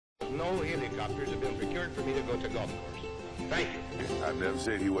no helicopters have been procured for me to go to golf course. Thank you. I've never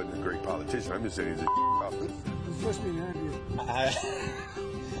said he wasn't a great politician. I'm just saying he's a It's supposed to be an interview.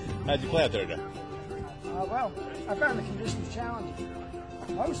 How'd you play out there today? Well, I found the conditions challenging.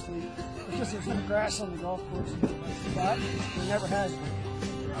 Mostly because there's no grass on the golf course, but there never has been.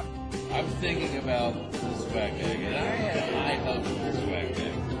 I was thinking about the swag bag, and I had high hopes for the swag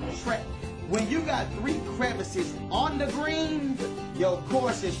bag. When you got 3 crevices on the green, your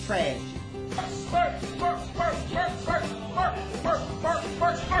course is trashy.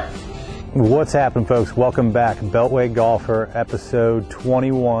 What's happening, folks? Welcome back. Beltway Golfer, episode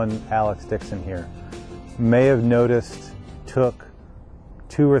 21. Alex Dixon here. May have noticed, took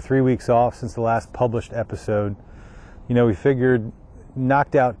 2 or 3 weeks off since the last published episode. You know, we figured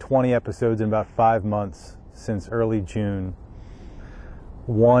knocked out 20 episodes in about 5 months since early June.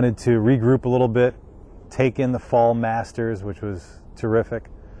 Wanted to regroup a little bit, take in the fall Masters, which was terrific,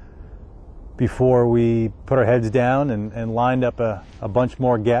 before we put our heads down and lined up a bunch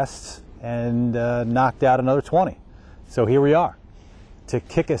more guests and knocked out another 20. So here we are. To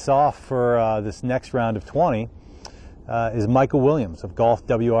kick us off for this next round of 20 is Michael Williams of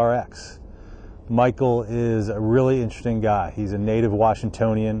GolfWRX. Michael is a really interesting guy. He's a native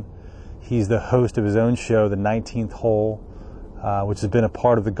Washingtonian. He's the host of his own show, The 19th Hole, which has been a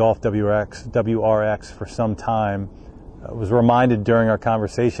part of the GolfWRX for some time. I was reminded during our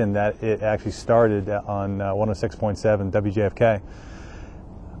conversation that it actually started on 106.7 WJFK.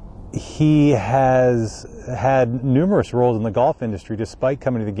 He has had numerous roles in the golf industry despite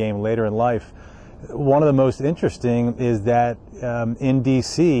coming to the game later in life. One of the most interesting is that in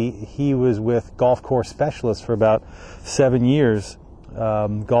DC, he was with Golf Course Specialists for about 7 years.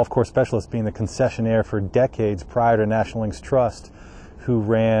 Golf Course Specialists being the concessionaire for decades prior to National Links Trust, who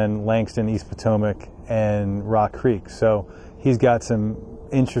ran Langston, East Potomac, and Rock Creek. So he's got some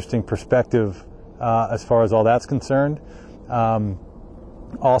interesting perspective as far as all that's concerned.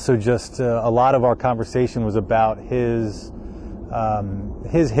 Also, just a lot of our conversation was about his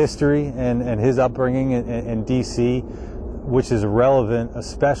history and his upbringing in DC, which is relevant,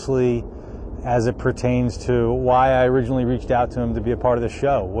 especially as it pertains to why I originally reached out to him to be a part of the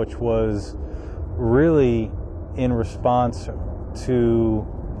show, which was really in response to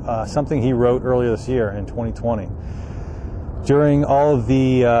something he wrote earlier this year in 2020. During all of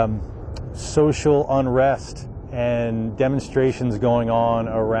the social unrest and demonstrations going on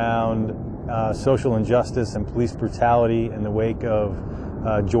around social injustice and police brutality in the wake of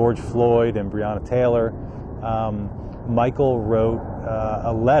George Floyd and Breonna Taylor, Michael wrote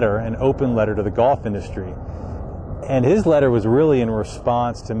a letter, an open letter to the golf industry. And his letter was really in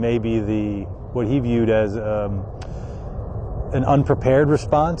response to maybe what he viewed as an unprepared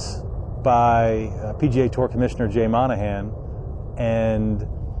response by PGA Tour Commissioner Jay Monahan. And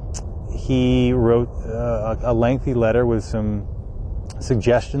he wrote a lengthy letter with some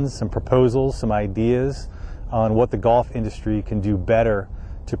suggestions, some proposals, some ideas on what the golf industry can do better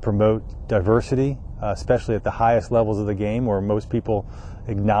to promote diversity, especially at the highest levels of the game, where most people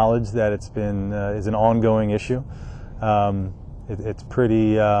acknowledge that it's been is an ongoing issue. It's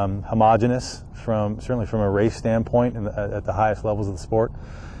pretty homogenous, certainly from a race standpoint, at the highest levels of the sport.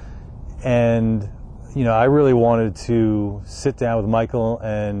 And you know, I really wanted to sit down with Michael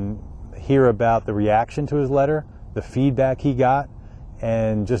and hear about the reaction to his letter, the feedback he got,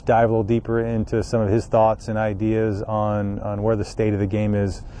 and just dive a little deeper into some of his thoughts and ideas on where the state of the game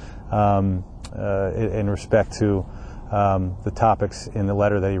is in respect to the topics in the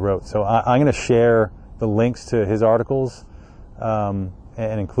letter that he wrote. So I'm going to share the links to his articles, and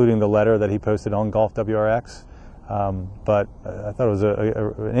including the letter that he posted on GolfWRX. But I thought it was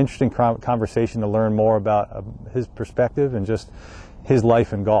an interesting conversation to learn more about his perspective and just his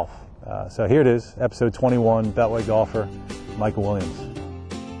life in golf. So here it is, episode 21, Beltway Golfer, Michael Williams.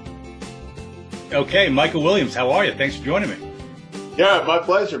 Okay, Michael Williams, how are you? Thanks for joining me. Yeah, my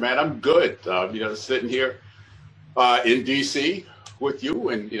pleasure, man. I'm good. Sitting here in D.C. with you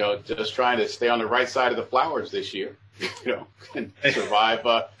and, just trying to stay on the right side of the flowers this year, and survive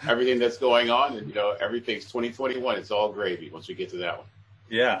everything that's going on. And, everything's 2021. It's all gravy once we get to that one.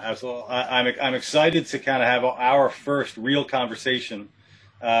 Yeah, absolutely. I'm excited to kind of have our first real conversation.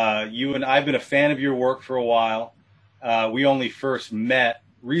 You and I've been a fan of your work for a while. We only first met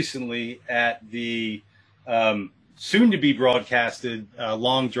recently at the soon-to-be broadcasted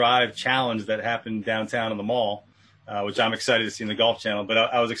Long Drive Challenge that happened downtown in the mall, which I'm excited to see in the Golf Channel. But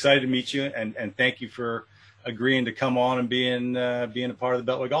I was excited to meet you, and thank you for agreeing to come on and being a part of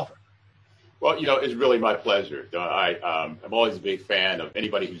the Beltway Golfer. Well, it's really my pleasure. I'm always a big fan of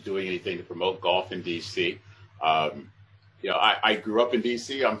anybody who's doing anything to promote golf in D.C. I grew up in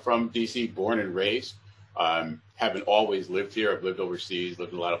DC. I'm from DC, born and raised. Haven't always lived here. I've lived overseas,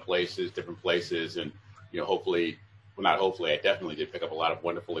 lived in a lot of places, different places, and hopefully, well, not hopefully, I definitely did pick up a lot of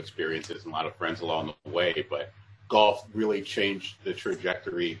wonderful experiences and a lot of friends along the way. But golf really changed the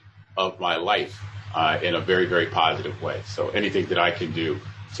trajectory of my life in a very, very positive way. So anything that I can do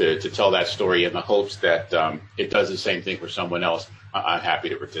to tell that story in the hopes that it does the same thing for someone else, I'm happy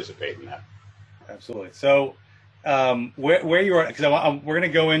to participate in that. Absolutely. So where you are, because we're going to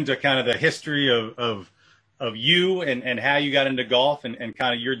go into kind of the history of you and how you got into golf and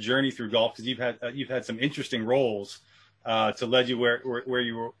kind of your journey through golf, because you've had some interesting roles to lead you where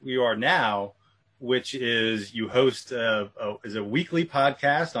you are now, which is you host a weekly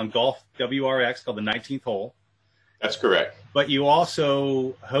podcast on GolfWRX called the 19th Hole. That's correct. But you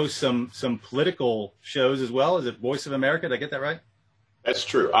also host some political shows as well. Is it Voice of America? Did I get that right? That's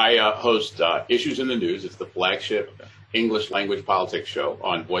true. I host Issues in the News. It's the flagship English language politics show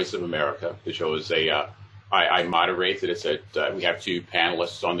on Voice of America. The show is I moderate it. We have two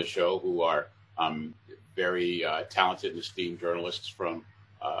panelists on the show who are very talented and esteemed journalists from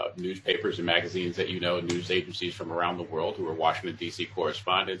newspapers and magazines that news agencies from around the world who are Washington, D.C.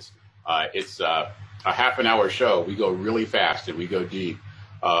 correspondents. It's a half an hour show. We go really fast and we go deep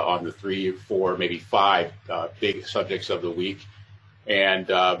on the 3, 4, maybe 5 big subjects of the week. And,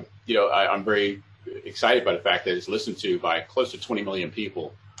 I'm very excited by the fact that it's listened to by close to 20 million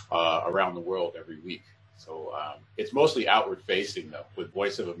people around the world every week. So it's mostly outward facing, though, with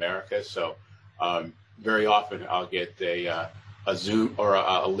Voice of America. So very often I'll get a Zoom or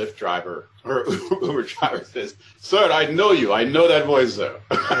a Lyft driver or Uber driver says, "Sir, I know you. I know that voice, sir.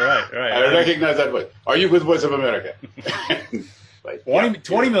 Right. I recognize that voice. Are you with Voice of America?" Like,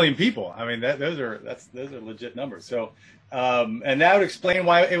 20 million people. I mean, those are legit numbers. So, and that would explain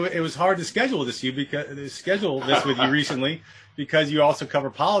why it was hard to schedule this with you recently, because you also cover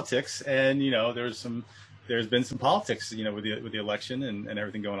politics, and there's been some politics, with the election and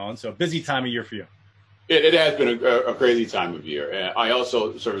everything going on. So a busy time of year for you. It has been a crazy time of year. I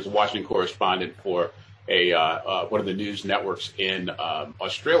also serve as a Washington correspondent for one of the news networks in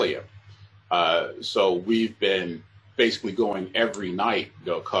Australia. So we've been basically going every night,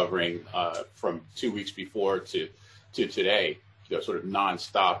 covering from 2 weeks before to today, sort of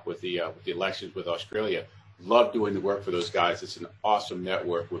nonstop with the elections with Australia. Love doing the work for those guys. It's an awesome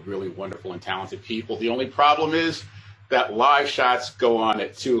network with really wonderful and talented people. The only problem is that live shots go on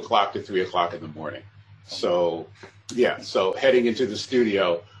at 2 o'clock to 3 o'clock in the morning. So, so heading into the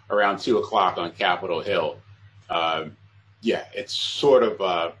studio around 2 o'clock on Capitol Hill, it's sort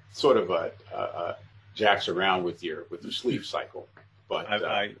of jacks around with your sleep cycle. But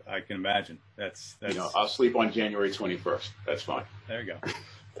I can imagine. That's I'll sleep on January 21st. That's fine. There you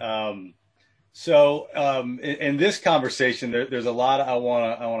go. So in this conversation, there's a lot I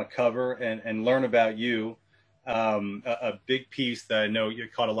want to cover and learn about you. A big piece that I know you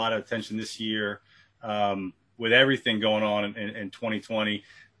caught a lot of attention this year. With everything going on in 2020,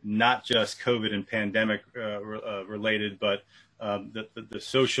 not just COVID and pandemic related, but the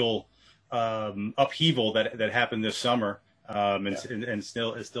social upheaval that happened this summer, and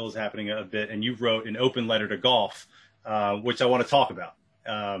still is happening a bit. And you wrote an open letter to golf, which I want to talk about,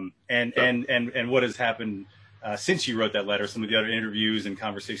 and what has happened since you wrote that letter, some of the other interviews and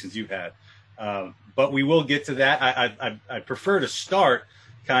conversations you've had. But we will get to that. I prefer to start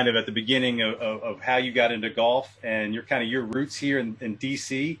kind of at the beginning of how you got into golf and your roots here in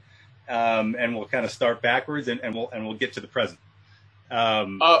DC, and we'll kind of start backwards and we'll get to the present.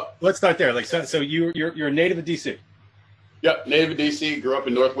 Let's start there. So you're a native of DC. Yep, native of DC. Grew up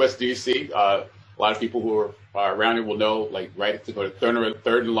in Northwest DC. A lot of people who are around here will know, right to go to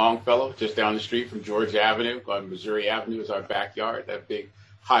Third and Longfellow, just down the street from George Avenue. Missouri Avenue is our backyard. That big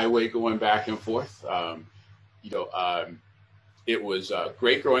highway going back and forth. It was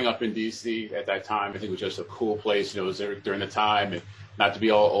great growing up in DC at that time. I think it was just a cool place. It was there during the time, and not to be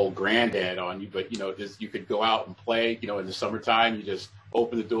all old granddad on you, but you could go out and play. In the summertime, you just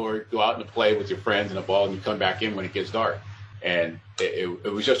open the door, go out and play with your friends and a ball, and you come back in when it gets dark. And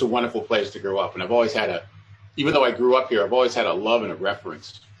it was just a wonderful place to grow up. And I've always had even though I grew up here, I've always had a love and a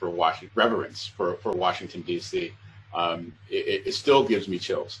reverence for Washington D.C. It still gives me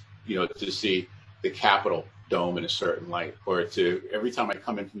chills, to see the Capitol dome in a certain light, or to every time I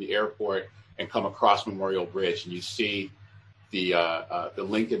come in from the airport and come across Memorial Bridge and you see the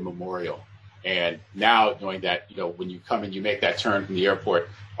Lincoln Memorial. And now knowing that, when you come and you make that turn from the airport,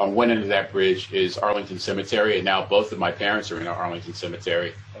 on one end of that bridge is Arlington Cemetery, and now both of my parents are in Arlington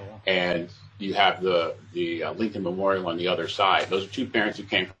Cemetery. Oh, wow. And you have the Lincoln Memorial on the other side. Those are two parents who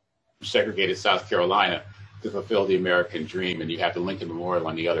came from segregated South Carolina to fulfill the American dream, and you have the Lincoln Memorial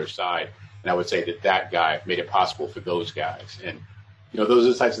on the other side. And I would say that guy made it possible for those guys. And those are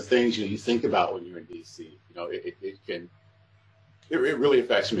the types of things you think about when you're in D.C. It really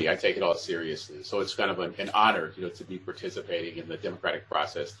affects me. I take it all seriously. So it's kind of an honor, to be participating in the democratic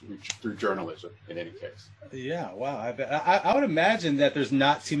process through journalism in any case. Yeah, wow. I would imagine that there's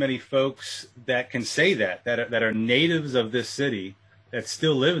not too many folks that can say that are natives of this city, that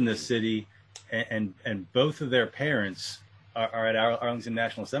still live in this city, and both of their parents are at Arlington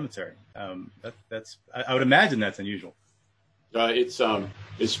National Cemetery. I would imagine that's unusual. It's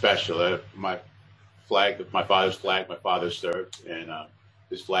special. My father's flag, my father served, and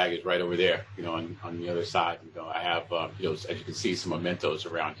his flag is right over there, on the other side. I have, as you can see, some mementos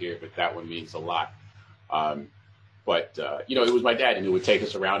around here, but that one means a lot. It was my dad, and he would take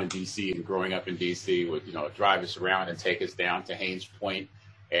us around in D.C. and growing up in D.C. would, drive us around and take us down to Haynes Point.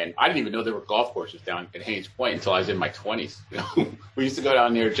 And I didn't even know there were golf courses down at Haynes Point until I was in my 20s. We used to go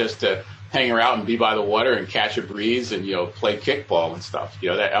down there just to hang around and be by the water and catch a breeze and, play kickball and stuff.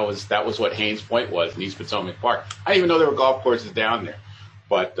 That was what Haynes Point was in East Potomac Park. I didn't even know there were golf courses down there.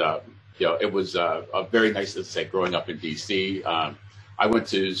 But, it was a very nice, to say, growing up in D.C. I went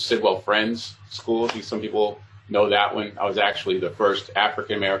to Sidwell Friends School. Some people know that one. I was actually the first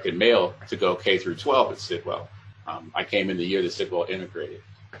African-American male to go K through 12 at Sidwell. I came in the year that Sidwell integrated.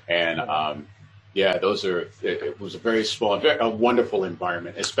 And it was a very small, a wonderful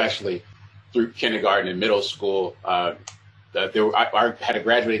environment, especially through kindergarten and middle school. I had a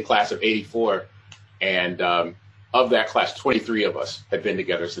graduating class of 84, and of that class, 23 of us had been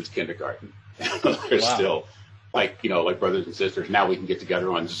together since kindergarten. They're still like brothers and sisters. Now we can get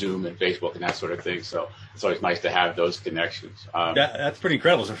together on Zoom and Facebook and that sort of thing. So it's always nice to have those connections. That's pretty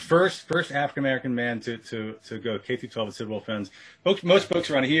incredible. So first African-American man to go K through 12 at Sidwell Friends. Most folks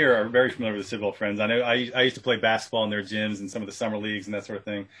around here are very familiar with the Sidwell Friends. I know I used to play basketball in their gyms and some of the summer leagues and that sort of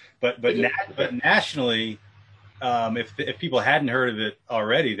thing. But nationally, if people hadn't heard of it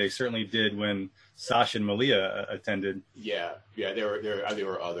already, they certainly did when Sasha and Malia attended. Yeah, there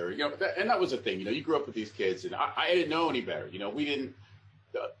were other, and that was the thing. You grew up with these kids, and I didn't know any better. We didn't.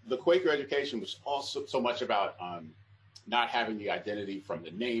 The Quaker education was also so much about not having the identity from the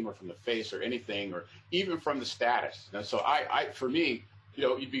name or from the face or anything, or even from the status. So for me,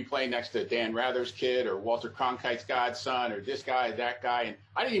 you'd be playing next to Dan Rather's kid or Walter Cronkite's godson or this guy, that guy, and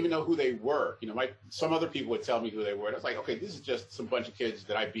I didn't even know who they were. Some other people would tell me who they were. And I was like, okay, this is just some bunch of kids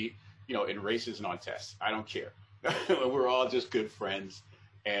that I beat, in races and on tests. I don't care. We're all just good friends,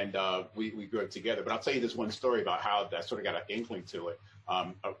 and we grew up together. But I'll tell you this one story about how that sort of got an inkling to it.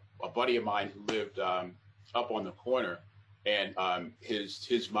 A buddy of mine who lived up on the corner, and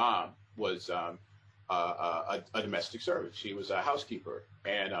his mom was a domestic servant. She was a housekeeper,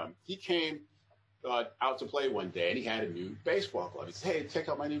 and he came out to play one day, and he had a new baseball glove. He said, "Hey, check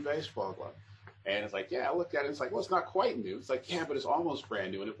out my new baseball glove." And it's like, yeah, I looked at it. It's like, well, it's not quite new. It's like, yeah, but it's almost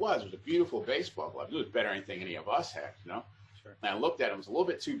brand new. And it was a beautiful baseball glove. It was better than anything any of us had, Sure. And I looked at it. It was a little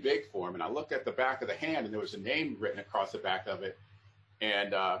bit too big for him. And I looked at the back of the hand, and there was a name written across the back of it.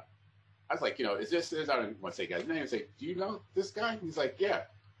 And I was like, is this, I don't want to say guy's name. I say, do you know this guy? And he's like, yeah.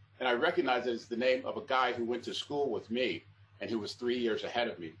 And I recognized it as the name of a guy who went to school with me and who was 3 years ahead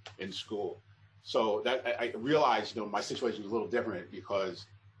of me in school. So that I realized, my situation was a little different because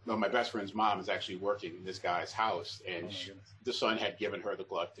my best friend's mom is actually working in this guy's house, and the son had given her the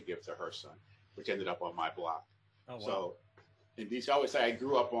glove to give to her son, which ended up on my block. Oh, wow. So in DC, I always say I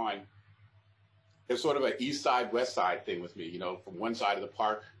grew up on, there's sort of an east side, west side thing with me, from one side of the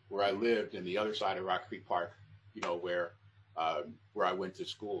park where I lived and the other side of Rock Creek Park, where I went to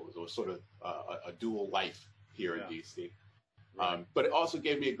school. It was sort of a dual life here in DC. Right. But it also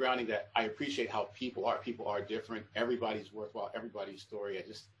gave me a grounding that I appreciate how people are. People are different. Everybody's worthwhile. Everybody's story.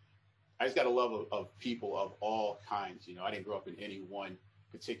 I just got a love of people of all kinds. I didn't grow up in any one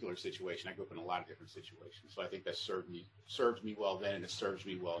particular situation. I grew up in a lot of different situations. So I think that served me well then, and it serves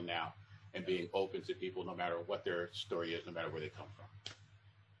me well now. And being open to people, no matter what their story is, no matter where they come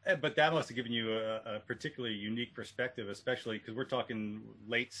from. But that must have given you a particularly unique perspective, especially because we're talking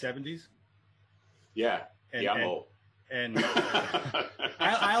late 70s. Yeah, I'm old. And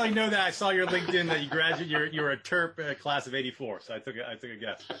I only know that I saw your LinkedIn that you graduated. You're a TERP class of '84, so I took a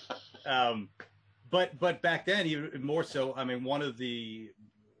guess. But back then, even more so. I mean, one of the,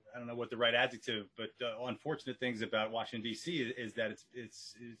 I don't know what the right adjective, but unfortunate things about Washington D.C. is that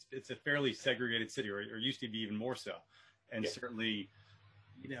it's a fairly segregated city, or used to be even more so, and certainly,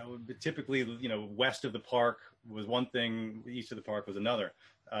 typically, west of the park was one thing, east of the park was another.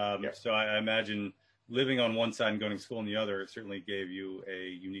 So I imagine living on one side and going to school on the other certainly gave you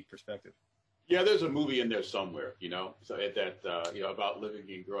a unique perspective. Yeah, there's a movie in there somewhere, so that about living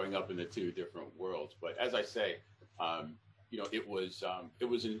and growing up in the two different worlds. But as I say, it was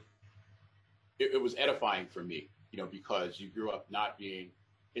edifying for me, because you grew up not being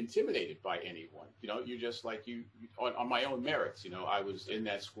intimidated by anyone. You just like on my own merits. I was in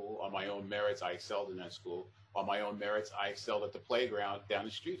that school on my own merits. I excelled in that school on my own merits. I excelled at the playground down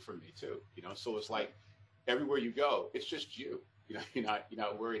the street from me too. So it's like everywhere you go, it's just you. You're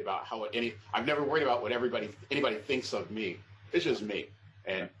not worried about I've never worried about what anybody thinks of me. It's just me,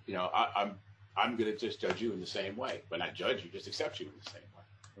 and I'm gonna just judge you in the same way, but not judge you, just accept you in the same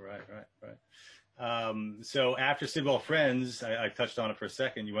way. Right. So after Sidwell Friends, I touched on it for a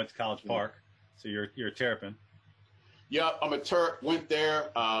second. You went to College Park, so you're a Terrapin. Yeah, I'm a Terp. Went there.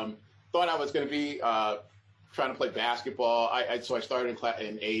 Thought I was going to be trying to play basketball. So I started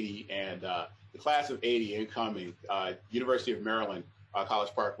in '80, and the class of '80 incoming, University of Maryland,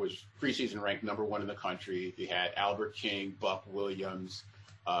 College Park was preseason ranked #1 in the country. They had Albert King, Buck Williams,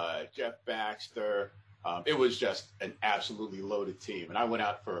 Jeff Baxter. It was just an absolutely loaded team, and I went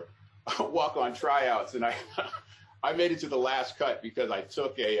out for walk-on tryouts, and I made it to the last cut because I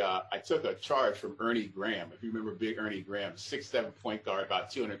took a charge from Ernie Graham. If you remember, big Ernie Graham, 6'7" point guard, about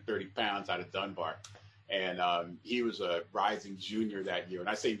 230 pounds, out of Dunbar, and he was a rising junior that year. And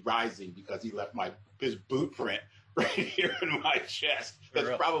I say rising because he left his boot print right here in my chest.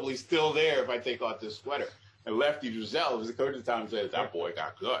 That's probably still there if I take off this sweater. And Lefty Drizel, was the coach at the time, said that boy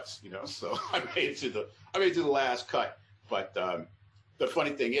got guts, So I made it to the last cut, but. The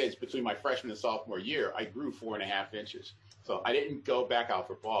funny thing is, between my freshman and sophomore year, I grew 4.5 inches. So I didn't go back out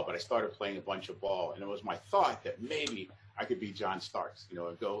for ball, but I started playing a bunch of ball. And it was my thought that maybe I could be John Starks,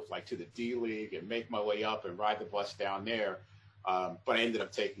 and go like to the D League and make my way up and ride the bus down there. But I ended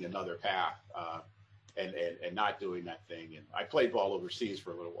up taking another path and not doing that thing. And I played ball overseas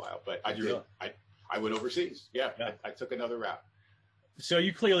for a little while, but I went overseas. Yeah. I took another route. So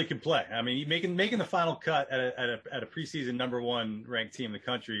you clearly can play. I mean, making the final cut at a preseason #1 ranked team in the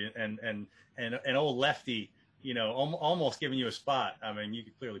country, and an old Lefty, almost giving you a spot. I mean, you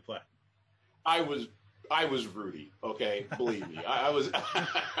could clearly play. I was Rudy. Okay, believe me, I was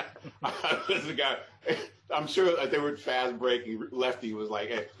the guy. I'm sure they were fast breaking. Lefty was like,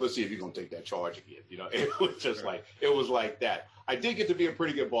 "Hey, let's see if you're gonna take that charge again." It was just it was like that. I did get to be a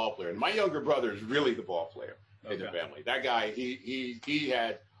pretty good ball player, and my younger brother is really the ball player in the family. That guy, he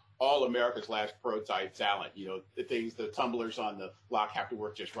had all America / pro type talent. The tumblers on the lock have to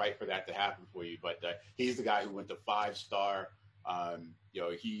work just right for that to happen for you. But he's the guy who went to 5-star.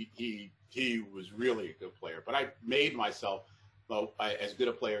 He was really a good player. But I made myself as good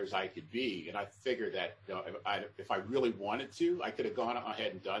a player as I could be, and I figured that if I really wanted to, I could have gone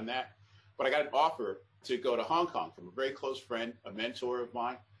ahead and done that. But I got an offer to go to Hong Kong from a very close friend, a mentor of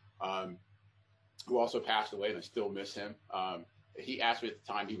mine. Who also passed away, and I still miss him. He asked me at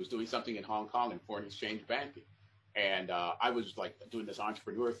the time, he was doing something in Hong Kong in foreign exchange banking. And I was like doing this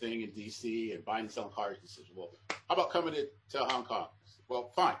entrepreneur thing in DC and buying and selling cars. He says, well, how about coming to Hong Kong? I said, well,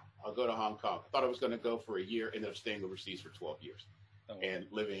 fine, I'll go to Hong Kong. I thought I was going to go for a year, ended up staying overseas for 12 years and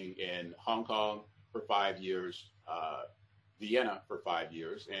living in Hong Kong for 5 years, Vienna for 5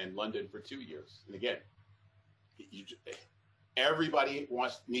 years, and London for 2 years. And again, everybody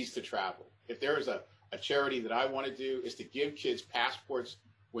needs to travel. If there is a charity that I want to do, is to give kids passports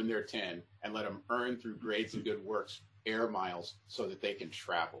when they're 10 and let them earn through grades and good works air miles so that they can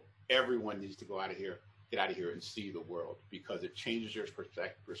travel. Everyone needs to get out of here and see the world, because it changes your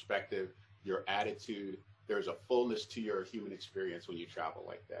perspective, your attitude. There's a fullness to your human experience when you travel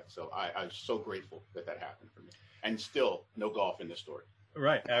like that. So I'm so grateful that happened for me. And still, no golf in this story.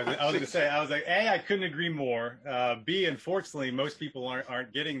 Right. I was going to say, I was like, A, I couldn't agree more. B, unfortunately, most people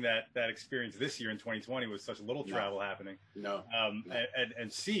aren't getting that experience this year in 2020 with such little travel happening. No. And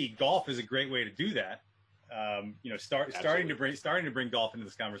C, golf is a great way to do that. Starting to bring golf into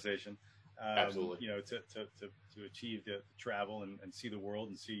this conversation. Absolutely. To achieve the travel and see the world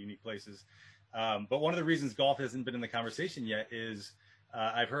and see unique places. But one of the reasons golf hasn't been in the conversation yet is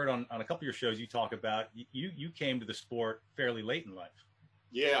I've heard on a couple of your shows you talk about you came to the sport fairly late in life.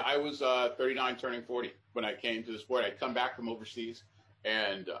 Yeah, I was 39 turning 40 when I came to the sport. I'd come back from overseas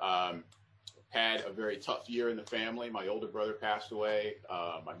and had a very tough year in the family. My older brother passed away.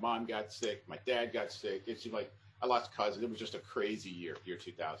 My mom got sick. My dad got sick. It seemed like I lost cousins. It was just a crazy year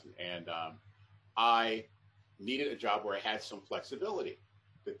 2000. And I needed a job where I had some flexibility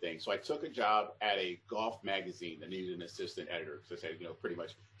with things. So I took a job at a golf magazine that needed an assistant editor. So I said, pretty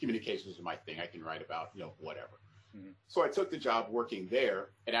much communications is my thing. I can write about, whatever. So I took the job working there,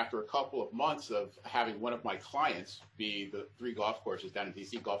 and after a couple of months of having one of my clients be the 3 golf courses down in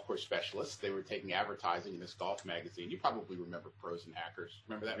DC, golf course specialists, they were taking advertising in this golf magazine. You probably remember Pros and Hackers.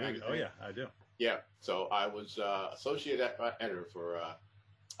 Remember that magazine? Oh yeah, I do. Yeah. So I was associate editor for,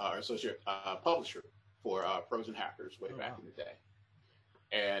 or associate publisher for Pros and Hackers way back in the day.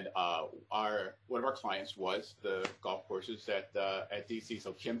 And one of our clients was the golf courses at DC.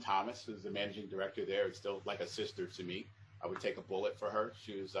 So Kim Thomas, who's the managing director there, is still like a sister to me. I would take a bullet for her.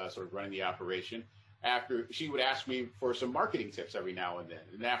 She was sort of running the operation. After, she would ask me for some marketing tips every now and then.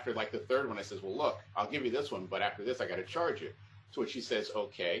 And after like the third one, I says, well, look, I'll give you this one, but after this, I got to charge you. To which she says,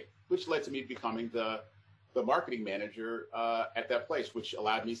 okay, which led to me becoming the marketing manager at that place, which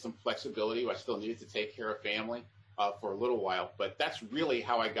allowed me some flexibility. I still needed to take care of family for a little while, but that's really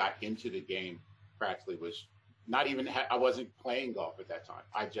how I got into the game. Practically was not even I wasn't playing golf at that time.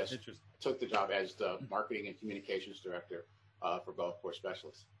 I just took the job as the marketing and communications director for golf course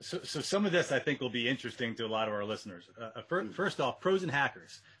specialists. So some of this I think will be interesting to a lot of our listeners. First off, Pros and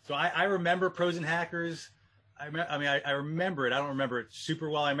Hackers. So I remember Pros and Hackers. I remember it. I don't remember it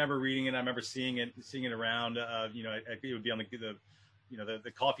super well. I remember reading it. I remember seeing it around. It would be on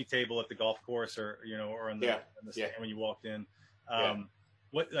the coffee table at the golf course, or on the stand when you walked in.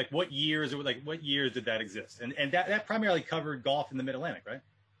 What years did that exist? And that primarily covered golf in the Mid Atlantic, right?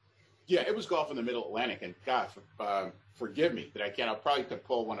 Yeah, it was golf in the Middle Atlantic, and God, forgive me that I can't. I probably could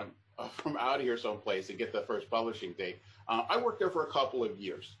pull one from out here someplace and get the first publishing date. I worked there for a couple of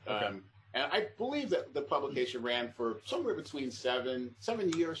years. Okay. And I believe that the publication ran for somewhere between 7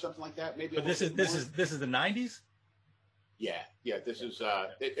 years, something like that. Maybe. But this is the 90s. Yeah. This is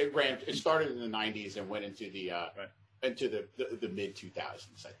it started in the 90s and went into the mid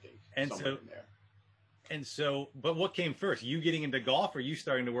 2000s, I think. And so, but what came first? You getting into golf, or you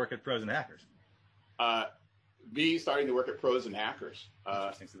starting to work at Pros and Hackers? Me starting to work at Pros and Hackers.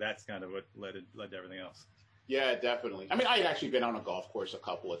 Interesting. So that's kind of what led to everything else. Yeah, definitely. I mean, I had actually been on a golf course a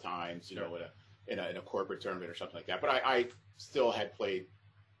couple of times, in a corporate tournament or something like that. But I still had played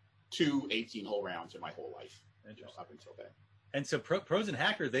 2 18-hole rounds in my whole life up until then. And so Pros and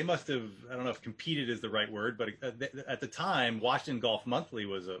Hackers, they must have, I don't know if competed is the right word, but at the time, Washington Golf Monthly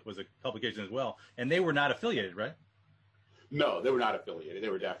was a publication as well. And they were not affiliated, right? No, they were not affiliated. They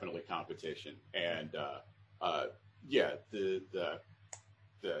were definitely competition. And the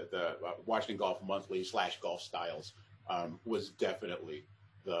Washington Golf Monthly / Golf Styles was definitely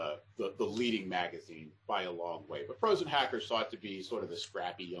the leading magazine by a long way. But Pros and Hackers sought to be sort of the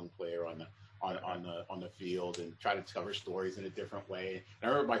scrappy young player on the field and try to cover stories in a different way.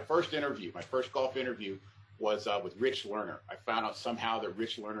 And I remember my first golf interview was with Rich Lerner. I found out somehow that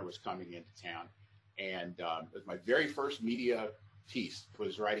Rich Lerner was coming into town, and it was my very first media piece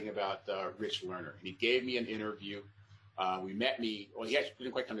was writing about Rich Lerner, and he gave me an interview. He actually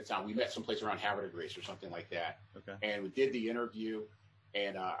didn't quite come to town. We met someplace around Havre de Grace or something like that. Okay. And we did the interview,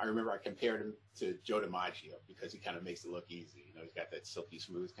 and I remember I compared him to Joe DiMaggio because he kind of makes it look easy. He's got that silky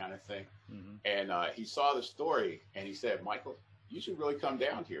smooth kind of thing. Mm-hmm. And he saw the story, and he said, Michael, you should really come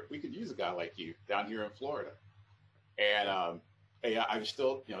down here. We could use a guy like you down here in Florida. And I was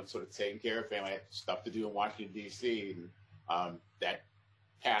still, sort of taking care of family. I had stuff to do in Washington, D.C., and that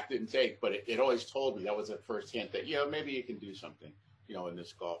path didn't take, but it always told me, that was the first hint that, maybe you can do something, in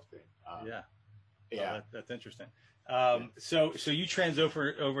this golf thing. That's interesting. So you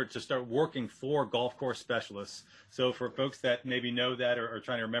over to start working for golf course specialists. So for folks that maybe know that or are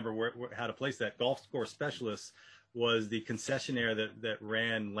trying to remember how to place that, golf course specialists was the concessionaire that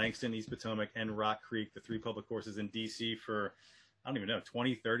ran Langston, East Potomac, and Rock Creek, the 3 public courses in DC for, I don't even know,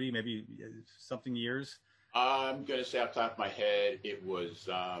 20, 30, maybe something years. I'm going to say off the top of my head, it was,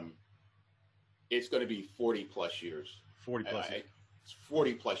 it's going to be 40 plus years. 40 plus years.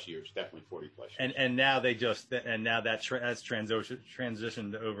 40 plus years, definitely 40 plus years. And now that's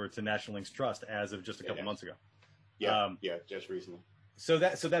transitioned over to National Links Trust as of just a couple months ago. Yeah, just recently. So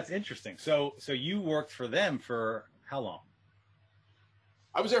that's interesting. So you worked for them for how long?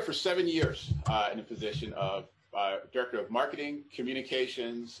 I was there for 7 years in a position of director of marketing,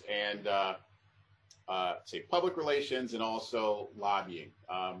 communications, and public relations, and also lobbying,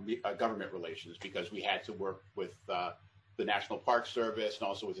 government relations, because we had to work with the National Park Service and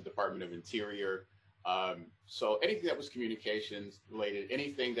also with the Department of Interior. So anything that was communications related,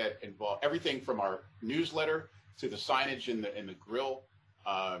 anything that involved everything from our newsletter to the signage in the grill,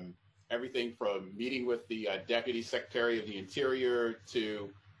 everything from meeting with the Deputy Secretary of the Interior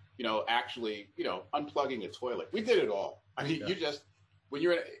to, actually, unplugging a toilet. We did it all. I mean, when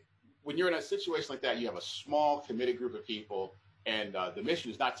you're in a situation like that, you have a small committed group of people And the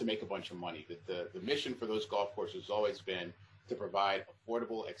mission is not to make a bunch of money. The mission for those golf courses has always been to provide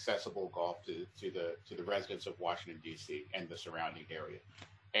affordable, accessible golf to the residents of Washington, D.C. and the surrounding area.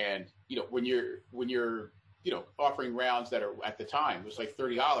 And, when you're offering rounds that are, at the time, it was like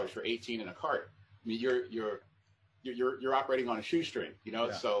 $30 for 18 in a cart. I mean, you're operating on a shoestring,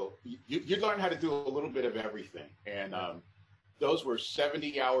 so you learn how to do a little bit of everything. And those were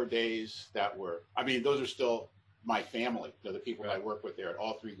 70-hour days those are still my family, the people that I work with there at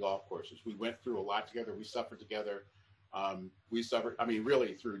all three golf courses. We went through a lot together. We suffered together.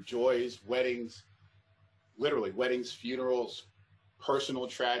 Really through joys, weddings, literally weddings, funerals, personal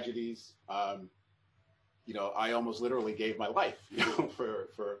tragedies. I almost literally gave my life, for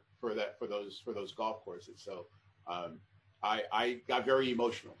those golf courses. So I got very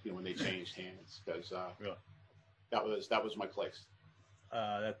emotional, when they changed hands, because that was my place.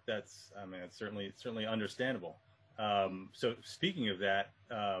 It's certainly understandable. So speaking of that,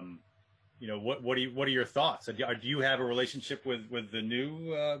 what are your thoughts? Do you have a relationship with the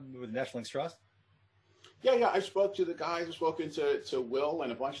new with National Links Trust? Yeah. I spoke to the guys. I've spoken to Will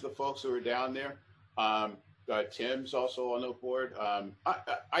and a bunch of the folks who were down there. Tim's also on the board.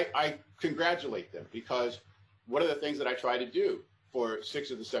 I congratulate them, because one of the things that I tried to do for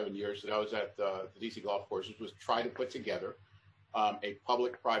 6 of the 7 years that I was at the DC golf courses was try to put together a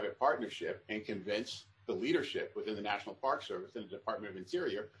public-private partnership and convince the leadership within the National Park Service and the Department of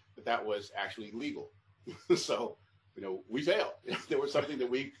Interior that was actually legal. So, we failed. There was something that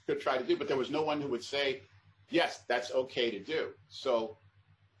we could try to do, but there was no one who would say, yes, that's okay to do. So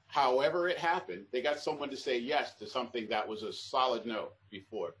however it happened, they got someone to say yes to something that was a solid no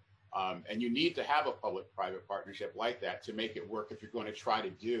before. And you need to have a public-private partnership like that to make it work if you're going to try to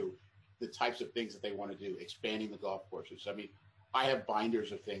do the types of things that they want to do, expanding the golf courses. I mean, I have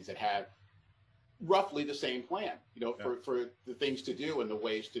binders of things that have roughly the same plan, for the things to do and the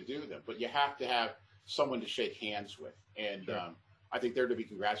ways to do them. But you have to have someone to shake hands with. And I think they're to be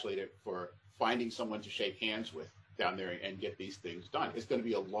congratulated for finding someone to shake hands with down there and get these things done. It's going to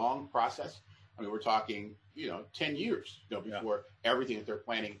be a long process. I mean, we're talking, 10 years, before everything that they're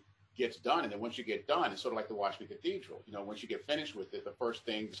planning gets done. And then once you get done, it's sort of like the Washington Cathedral. Once you get finished with it, the first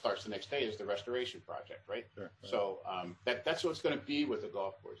thing that starts the next day is the restoration project, right? Sure. So that's what it's going to be with the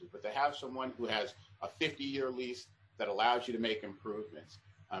golf courses. But to have someone who has a 50-year lease that allows you to make improvements,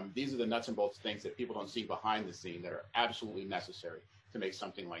 these are the nuts and bolts things that people don't see behind the scene that are absolutely necessary to make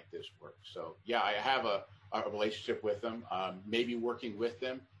something like this work. So, yeah, I have a relationship with them, maybe working with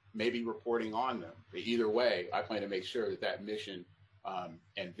them, maybe reporting on them. But either way, I plan to make sure that mission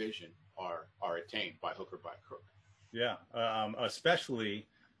and vision are attained by hook or by crook. Yeah, especially,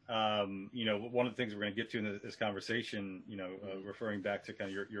 one of the things we're going to get to in this conversation, referring back to kind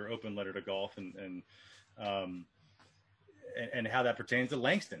of your open letter to golf and how that pertains to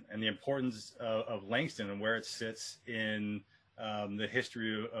Langston and the importance of Langston and where it sits in the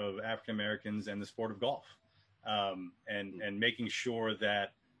history of African Americans and the sport of golf, and making sure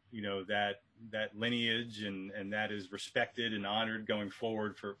that that lineage and that is respected and honored going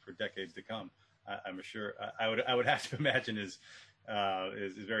forward for decades to come. I'm sure I would have to imagine is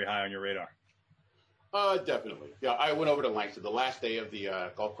very high on your radar. Definitely. Yeah, I went over to Langston the last day of the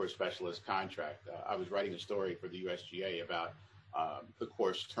golf course specialist contract. I was writing a story for the USGA about the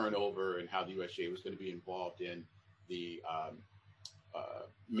course turnover and how the USGA was going to be involved in the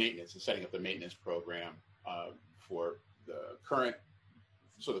maintenance and setting up the maintenance program for the current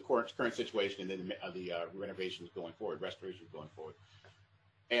situation and then the renovations going forward, restorations going forward.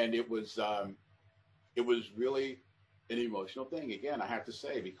 And it was really an emotional thing. Again, I have to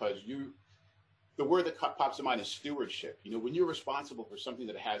say, because the word that pops to mind is stewardship. When you're responsible for something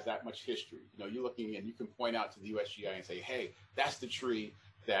that has that much history, you're looking and you can point out to the USGA and say, hey, that's the tree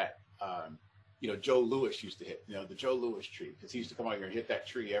that, Joe Louis used to hit, the Joe Louis tree, because he used to come out here and hit that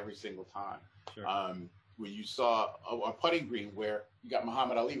tree every single time. Sure. Where you saw a putting green where you got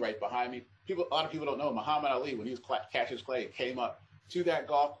Muhammad Ali right behind me. A lot of people don't know Muhammad Ali, when he was Cassius Clay, came up to that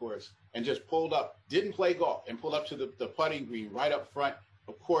golf course and just pulled up, didn't play golf, and pulled up to the putting green right up front.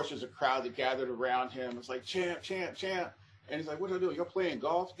 Of course, there's a crowd that gathered around him. It's like, champ, champ, champ. And he's like, what are you doing? You're playing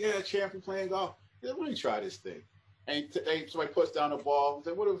golf? Yeah, champ, you're playing golf. Yeah, let me try this thing. And somebody puts down a ball. He's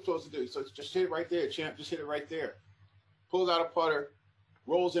like, what are we supposed to do? So just hit it right there, champ. Just hit it right there. Pulls out a putter,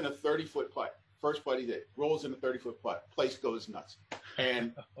 rolls in a 30-foot putt. First putt he did. Rolls in a 30-foot putt. Place goes nuts.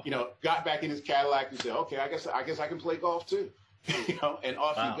 And, got back in his Cadillac and said, okay, I guess I can play golf too. And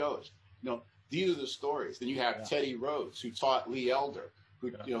off he goes. These are the stories. Then you have Teddy Rhodes, who taught Lee Elder,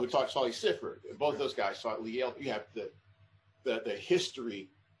 who taught Charlie Sifford. Both those guys taught Lee Elder. You have the history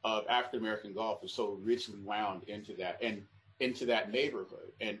of African American golf is so richly wound into that. And into that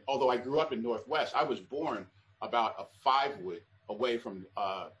neighborhood. And although I grew up in Northwest, I was born about a 5-wood away from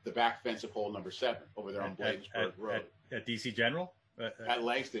the back fence of hole number 7 over there on Bladensburg Road. At DC General? At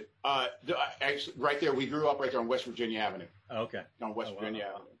Langston. Actually, right there, we grew up right there on West Virginia Avenue. Okay. On West Virginia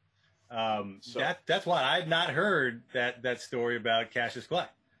Avenue. That's why I had not heard that story about Cassius Clay.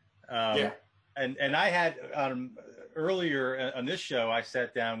 Yeah. And I had earlier on this show, I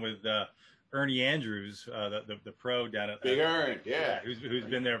sat down with Ernie Andrews, the pro down at Big Ern, yeah, who's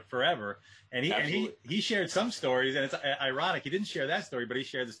been there forever, and he shared some stories, and it's ironic he didn't share that story, but he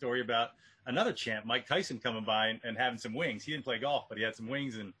shared the story about another champ, Mike Tyson, coming by and having some wings. He didn't play golf, but he had some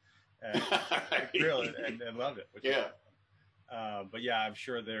wings and grilled and loved it. Yeah. But yeah, I'm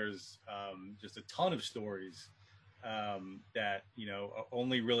sure there's just a ton of stories that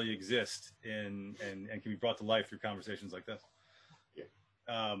only really exist and can be brought to life through conversations like this. Yeah.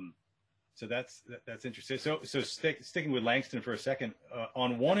 So that's interesting. So sticking with Langston for a second,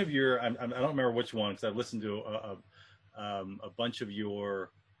 on one of your, I don't remember which one, because I've listened to a bunch of your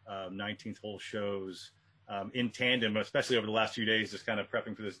 19th hole shows in tandem, especially over the last few days, just kind of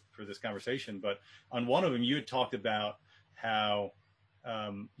prepping for this conversation. But on one of them, you had talked about how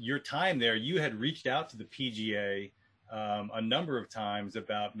your time there, you had reached out to the PGA a number of times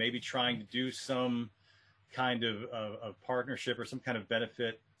about maybe trying to do some kind of partnership or some kind of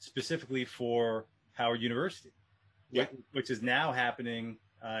benefit specifically for Howard University, which is now happening,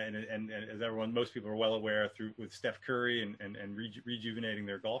 and as most people are well aware, with Steph Curry and rejuvenating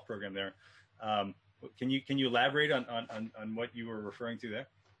their golf program there. Can you elaborate on what you were referring to there?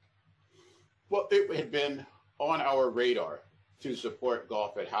 Well, it had been on our radar to support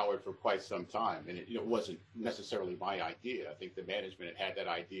golf at Howard for quite some time, and it wasn't necessarily my idea. I think the management had that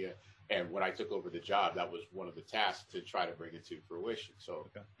idea. And when I took over the job, that was one of the tasks to try to bring it to fruition. So,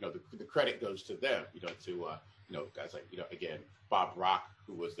 the credit goes to them, to guys like, again, Bob Rock,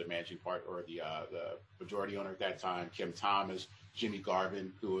 who was the managing partner or the majority owner at that time, Kim Thomas, Jimmy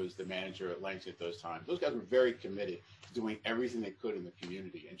Garvin, who was the manager at Langston at those times. Those guys were very committed to doing everything they could in the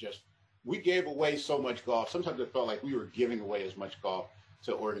community. And we gave away so much golf. Sometimes it felt like we were giving away as much golf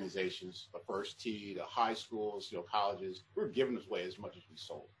to organizations, the First Tee, to high schools, colleges. We were giving away as much as we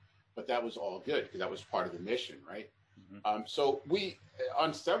sold. But that was all good because that was part of the mission, right? Mm-hmm. So we,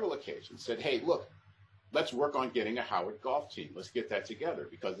 on several occasions, said, hey, look, let's work on getting a Howard golf team. Let's get that together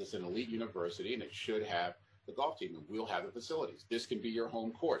because it's an elite university and it should have the golf team, and we'll have the facilities. This can be your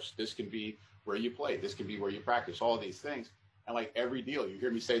home course. This can be where you play. This can be where you practice, all of these things. And like every deal, you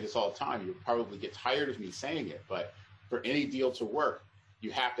hear me say this all the time. You probably get tired of me saying it, but for any deal to work,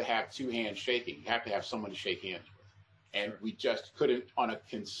 you have to have two hands shaking. You have to have someone to shake hands with. And we just couldn't, on a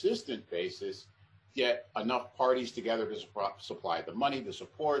consistent basis, get enough parties together to supply the money, the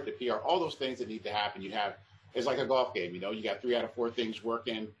support, the PR, all those things that need to happen. It's like a golf game, you got 3 out of 4 things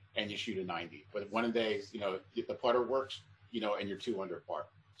working and you shoot a 90. But one of the days, the putter works, and you're 2 under par.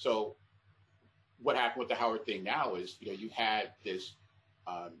 So what happened with the Howard thing now is, you had this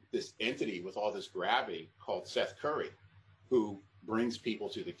entity with all this gravity called Seth Curry, who brings people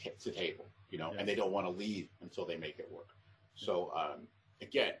to the table. And they don't want to leave until they make it work. So,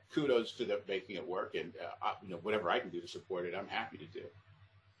 again, kudos to them making it work, and whatever I can do to support it, I'm happy to do.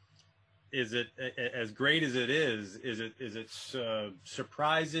 Is it as great as it is? Is it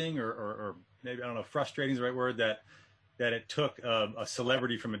surprising or maybe, I don't know, frustrating is the right word, that it took a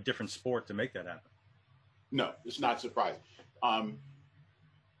celebrity from a different sport to make that happen? No, it's not surprising. The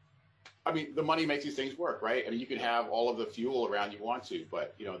money makes these things work, right? You can have all of the fuel around you want to,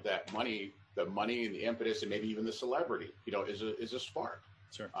 but that money. The money and the impetus and maybe even the celebrity, is a spark.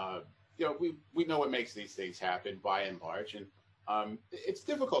 Sure. We know what makes these things happen by and large. And it's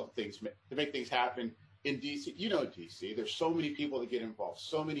difficult to make things happen in DC. DC, there's so many people that get involved,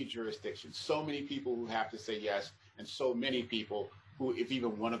 so many jurisdictions, so many people who have to say yes, and so many people who, if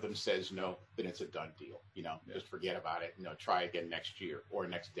even one of them says no, then it's a done deal. Just forget about it. Try again next year or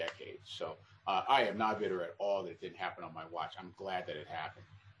next decade. So I am not bitter at all that it didn't happen on my watch. I'm glad that it happened.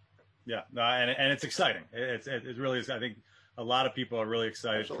 Yeah, no, and it's exciting. It really is. I think a lot of people are really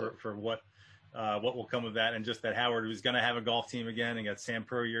excited for what will come of that, and just that Howard was going to have a golf team again, and got Sam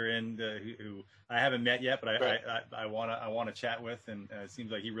Puryear in, who I haven't met yet, but I want to chat with, and it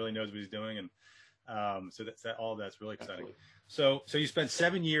seems like he really knows what he's doing, and so all of that's really exciting. Absolutely. So you spent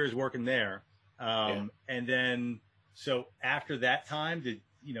 7 years working there, and then so after that time,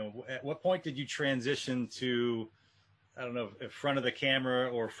 at what point did you transition to, I don't know, in front of the camera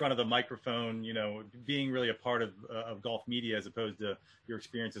or front of the microphone, being really a part of golf media as opposed to your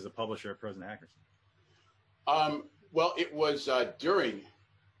experience as a publisher at Pros and Hackers? Well, it was during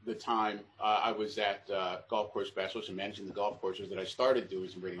the time I was at Golf Course Specialist and managing the golf courses that I started doing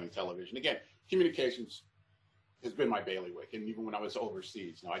some radio and television. Again, communications has been my bailiwick. And even when I was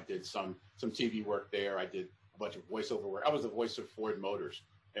overseas, I did some TV work there. I did a bunch of voiceover work. I was the voice of Ford Motors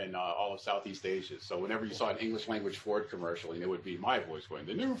in all of Southeast Asia. So whenever you saw an English language Ford commercial, it would be my voice going,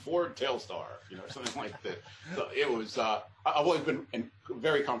 the new Ford Telstar, something like that. So it was, I've always been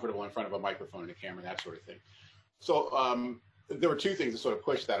very comfortable in front of a microphone and a camera, that sort of thing. So there were two things that sort of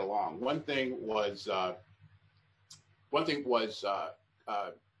pushed that along. One thing was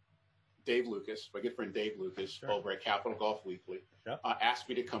Dave Lucas, my good friend Dave Lucas, sure, over at Capital Golf Weekly, yep, asked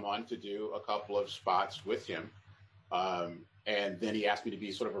me to come on to do a couple of spots with him. And then he asked me to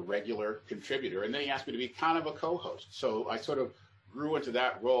be sort of a regular contributor. And then he asked me to be kind of a co-host. So I sort of grew into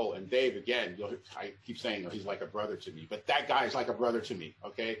that role. And Dave, again, I keep saying he's like a brother to me. But that guy is like a brother to me,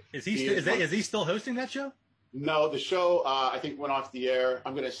 okay? Is he still hosting that show? No, the show, I think, went off the air,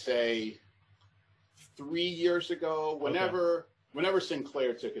 I'm going to say 3 years ago. Whenever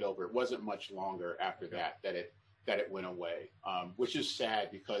Sinclair took it over, it wasn't much longer after that it went away, which is sad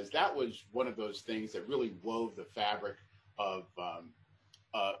because that was one of those things that really wove the fabric of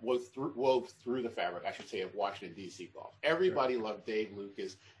wove through the fabric, I should say, of Washington D.C. golf. Everybody loved Dave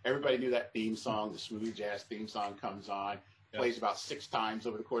Lucas. Everybody knew that theme song, the smooth jazz theme song, comes on, plays about 6 times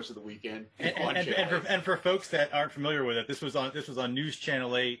over the course of the weekend. And for folks that aren't familiar with it, this was on News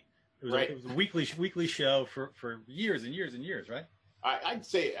Channel 8. It was, it was a weekly show for years and years and years, right? I'd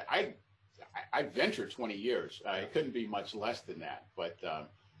say I ventured 20 years. It couldn't be much less than that. But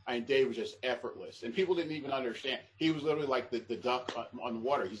Dave was just effortless, and people didn't even understand. He was literally like the duck on the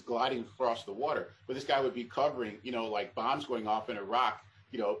water. He's gliding across the water, but this guy would be covering, like bombs going off in Iraq.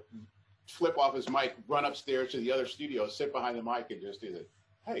 Flip off his mic, run upstairs to the other studio, sit behind the mic, and just do the,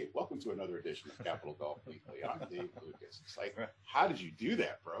 hey, welcome to another edition of Capital Golf Weekly. I'm Dave Lucas. It's like, how did you do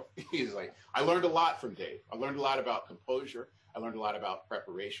that, bro? He's like, I learned a lot from Dave. I learned a lot about composure. I learned a lot about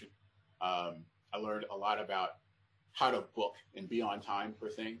preparation. I learned a lot about how to book and be on time for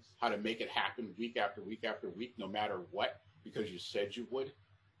things, how to make it happen week after week after week, no matter what, because you said you would.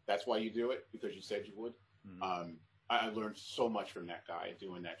 That's why you do it, because you said you would. Mm-hmm. I learned so much from that guy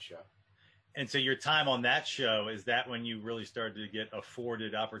doing that show. And so your time on that show, is that when you really started to get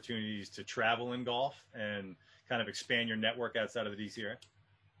afforded opportunities to travel in golf and kind of expand your network outside of the DC area?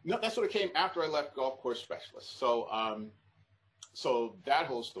 No, that sort of came after I left Golf Course Specialist. So so that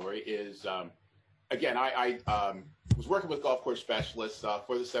whole story is, again, I was working with Golf Course Specialists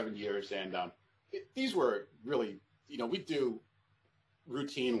for the 7 years. And these were really, we do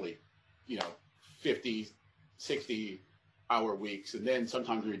routinely, 50, 60 hour weeks, and then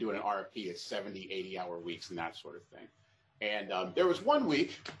sometimes we were doing an RFP, it's 70, 80-hour weeks and that sort of thing. And there was one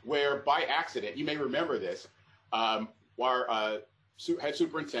week where, by accident, you may remember this, our head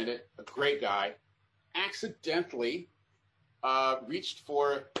superintendent, a great guy, accidentally reached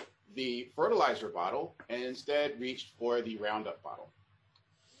for the fertilizer bottle and instead reached for the Roundup bottle.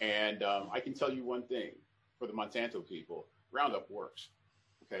 And I can tell you one thing, for the Monsanto people, Roundup works,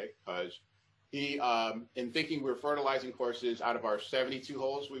 okay? Because he, in thinking we were fertilizing courses, out of our 72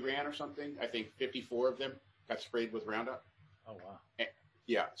 holes we ran or something, I think 54 of them got sprayed with Roundup. Oh, wow. And,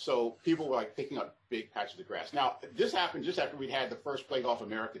 yeah, so people were like picking up big patches of grass. Now, this happened just after we'd had the first Play Golf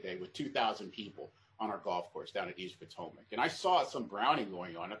America Day with 2,000 people on our golf course down at East Potomac. And I saw some browning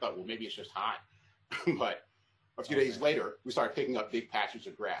going on. I thought, well, maybe it's just hot. But a few days later, we started picking up big patches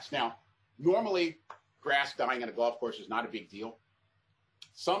of grass. Now, normally, grass dying on a golf course is not a big deal.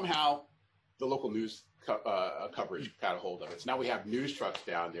 Somehow, the local news coverage got a hold of it. So now we have news trucks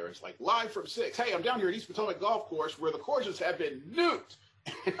down there. It's like, live from 6. Hey, I'm down here at East Potomac Golf Course where the courses have been nuked.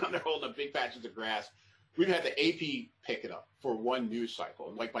 And they're holding up big patches of grass. We've had the AP pick it up for one news cycle.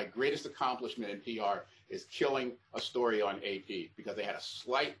 And like my greatest accomplishment in PR is killing a story on AP because they had a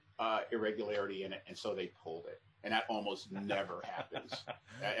slight irregularity in it, and so they pulled it. And that almost never happens.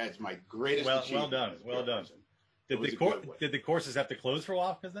 That's my greatest achievement. Well done. Did the courses have to close for a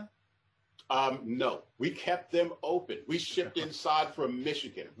while because of that? No, we kept them open. We shipped in sod from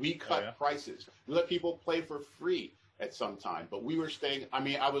Michigan. We cut prices. We let people play for free at some time. But we were staying,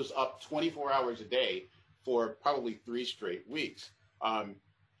 I was up 24 hours a day for probably 3 straight weeks. The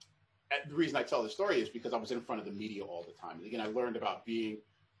reason I tell the story is because I was in front of the media all the time. And again, I learned about being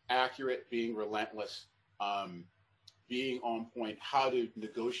accurate, being relentless, being on point, how to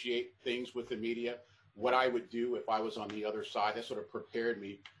negotiate things with the media, what I would do if I was on the other side. That sort of prepared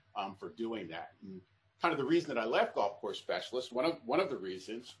me for doing that. And kind of the reason that I left Golf Course Specialist, one of the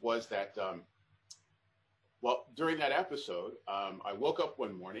reasons was that, during that episode, I woke up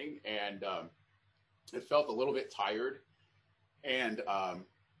one morning and it felt a little bit tired. And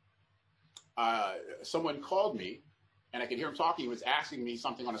someone called me, and I could hear him talking. He was asking me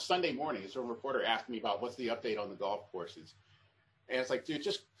something on a Sunday morning. Some reporter asked me about what's the update on the golf courses. And it's like, dude,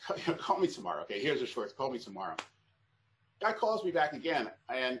 just call me tomorrow. Okay, here's the shorts. Call me tomorrow. Guy calls me back again,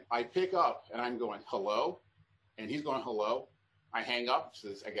 and I pick up, and I'm going, hello? And he's going, hello? I hang up,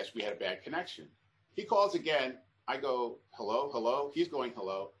 says, I guess we had a bad connection. He calls again. I go, hello, hello? He's going,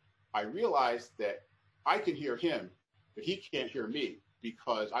 hello. I realize that I can hear him, but he can't hear me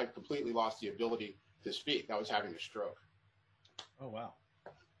because I completely lost the ability to speak. I was having a stroke. Oh, wow.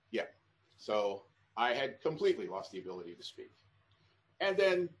 Yeah. So I had completely lost the ability to speak. And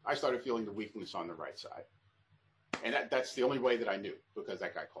then I started feeling the weakness on the right side. And that's the only way that I knew, because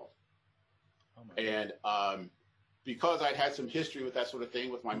that guy called. Oh my and because I'd had some history with that sort of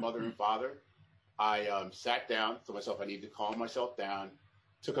thing with my mother and father, I sat down, told myself I needed to calm myself down,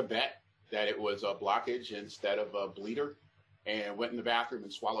 took a bet that it was a blockage instead of a bleeder, and went in the bathroom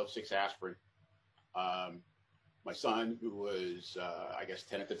and swallowed 6 aspirin. My son, who was, I guess,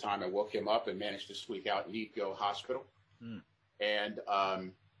 10 at the time, I woke him up and managed to squeak out "Need go hospital." And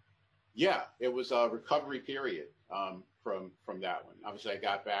yeah, it was a recovery period from that one. Obviously, I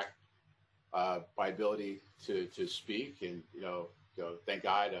got back my ability to speak, and thank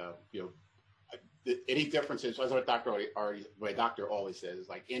God. Any differences? As my doctor always says, is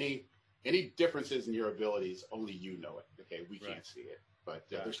like any differences in your abilities, only you know it. Okay, we can't see it, but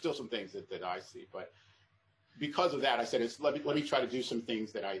there's still some things that I see. But because of that, I said, let me try to do some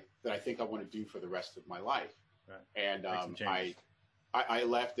things that I think I want to do for the rest of my life. Right. And I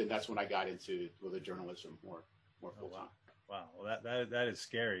left, and that's when I got into the journalism more full time. Wow. Well, that is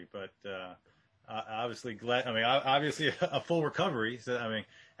scary, but obviously glad. I mean, obviously a full recovery. So I mean,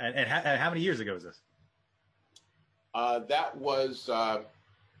 and how many years ago was this? That was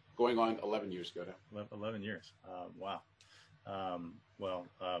going on 11 years ago now. 11 years. Wow.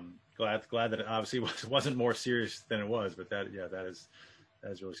 Glad that it obviously wasn't more serious than it was, but that is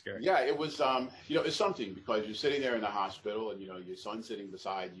really scary. Yeah, it was. It's something, because you're sitting there in the hospital, and your son's sitting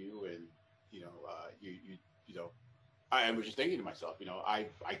beside you, and I was just thinking to myself, I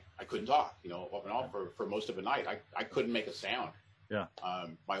couldn't talk, off and on for most of the night. I couldn't make a sound. Yeah.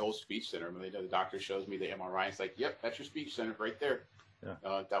 My whole speech center. When the doctor shows me the MRI, it's like, yep, that's your speech center right there. Yeah.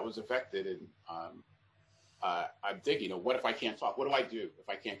 That was affected, and I'm thinking, what if I can't talk? What do I do if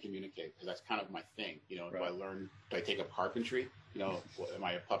I can't communicate? Because that's kind of my thing. Right. Do I take up carpentry? Am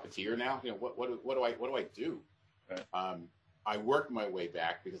I a puppeteer now? What do I do? Right. I worked my way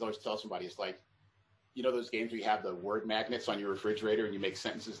back, because I always tell somebody, it's like, those games where you have the word magnets on your refrigerator and you make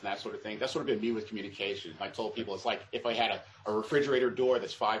sentences and that sort of thing. That's sort of been me with communication. I told people, it's like if I had a refrigerator door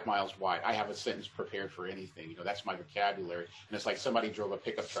that's 5 miles wide, I have a sentence prepared for anything. That's my vocabulary. And it's like somebody drove a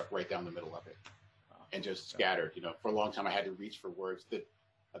pickup truck right down the middle of it and just scattered. For a long time, I had to reach for words. The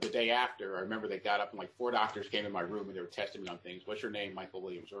day after, I remember they got up, and like 4 doctors came in my room, and they were testing me on things. What's your name? Michael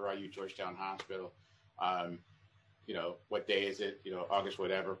Williams. Where are you? Georgetown Hospital. What day is it? August,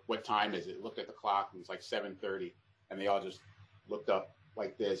 whatever. What time is it? Looked at the clock, and it's like 7:30, and they all just looked up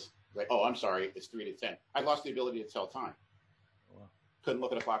like this. Like, oh, I'm sorry, it's 3 to 10. I lost the ability to tell time. Wow. Couldn't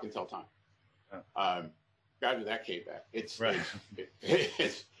look at a clock and tell time. After that came back, it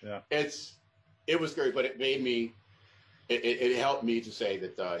was scary, but it made me. It helped me to say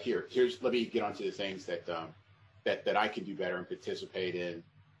that here's let me get onto the things that I can do better and participate in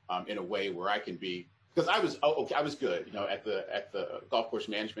a way where I can be. Because I was good, at the golf course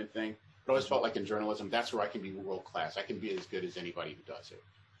management thing. But I always felt like in journalism, that's where I can be world class. I can be as good as anybody who does it.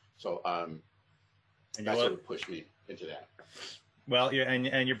 So that sort of pushed me into that. Well,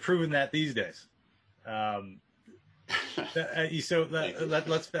 and you're proving that these days. So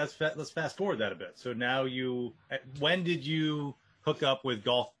let's fast forward that a bit. So now when did you hook up with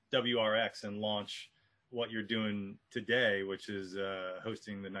GolfWRX and launch what you're doing today, which is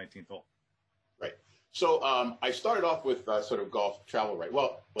hosting the 19th hole? Right. So I started off with sort of golf travel, right?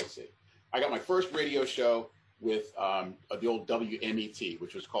 Well, let's see. I got my first radio show with the old WMET,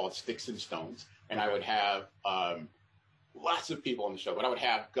 which was called Sticks and Stones. And I would have lots of people on the show, but I would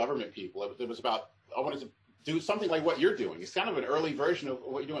have government people. It was about, I wanted to do something like what you're doing. It's kind of an early version of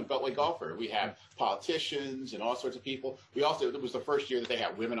what you're doing, Beltway Golfer. We have politicians and all sorts of people. It was the first year that they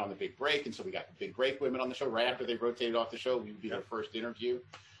had women on the Big Break, and so we got the Big Break women on the show. Right after they rotated off the show, we would be their first interview.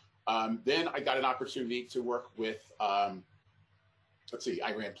 Then I got an opportunity to work with, I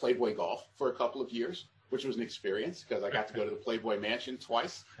ran Playboy Golf for a couple of years, which was an experience because I got to go to the Playboy Mansion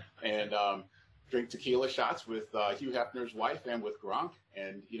twice and drink tequila shots with Hugh Hefner's wife and with Gronk.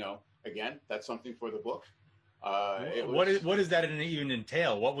 And, again, that's something for the book. What does that even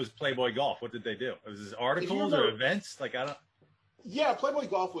entail? What was Playboy Golf? What did they do? Was this articles or events? Yeah, Playboy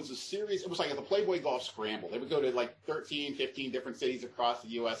Golf was a series. It was like the Playboy Golf Scramble. They would go to like 13, 15 different cities across the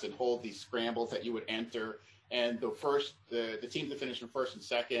U.S. and hold these scrambles that you would enter. And the teams that finished in first and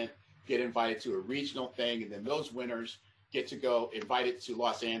second get invited to a regional thing. And then those winners get to go invited to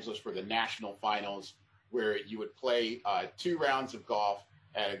Los Angeles for the national finals, where you would play 2 rounds of golf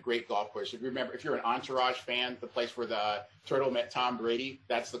at a great golf course. If you remember, if you're an Entourage fan, the place where the Turtle met Tom Brady,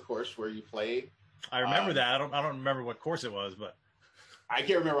 that's the course where you played. I remember that. I don't remember what course it was, but I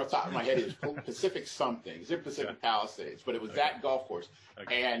can't remember off the top of my head. It was Pacific something. It's in Pacific Palisades, but it was that golf course.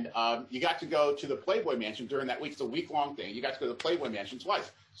 Okay. And you got to go to the Playboy Mansion during that week. It's a week-long thing. You got to go to the Playboy Mansion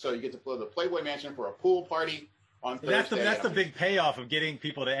twice. So you get to go to the Playboy Mansion for a pool party on Thursday. That's the big payoff of getting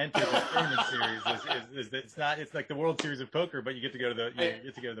people to enter the tournament series. Is that it's like the World Series of Poker, but you get to go to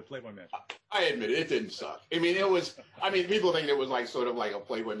the Playboy Mansion. I admit it didn't suck. I mean, people think it was like sort of like a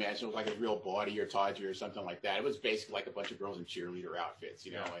Playboy Mansion. It was like a real bawdy or Tawdry or something like that. It was basically like a bunch of girls in cheerleader outfits,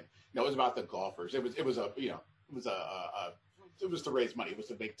 you know. And it was about the golfers. It was to raise money. It was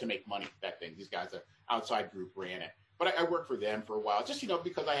to make money. That thing. These guys, an outside group, ran it. But I worked for them for a while, just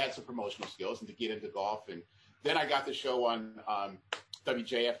because I had some promotional skills and to get into golf. And then I got the show on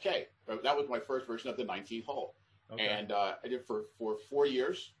WJFK. That was my first version of the 19th hole. Okay. And I did for 4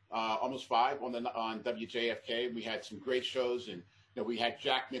 years, almost 5 on WJFK. We had some great shows, and we had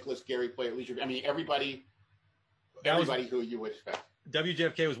Jack Nicklaus, Gary Player at Leisure. I mean, everybody who you would expect.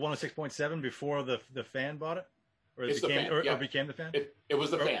 WJFK was 106.7 before the Fan bought it, or became the Fan. It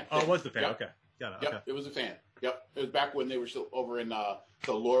was the Fan. Oh, it was the Fan. Yep. Okay, got it. Yep, okay. It was the Fan. Yep, it was back when they were still over in the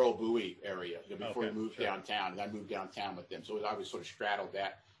Laurel Buoy area before we moved downtown, and I moved downtown with them. So I was sort of straddled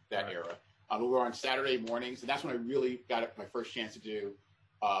that era. We were on Saturday mornings, and that's when I really got my first chance to do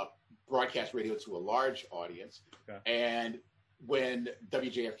broadcast radio to a large audience. Okay. And when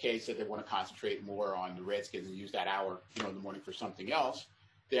WJFK said they want to concentrate more on the Redskins and use that hour, in the morning for something else,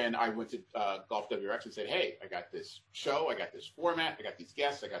 then I went to GolfWRX and said, hey, I got this show, I got this format, I got these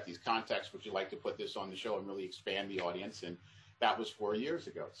guests, I got these contacts. Would you like to put this on the show and really expand the audience? And that was 4 years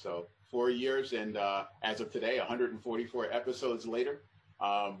ago. So 4 years, and as of today, 144 episodes later,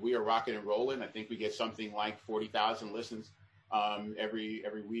 we are rocking and rolling. I think we get something like 40,000 listens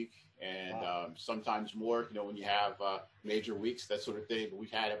every week, and sometimes more. When you have major weeks, that sort of thing. But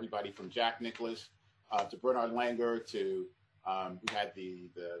we've had everybody from Jack Nicklaus to Bernard Langer to we had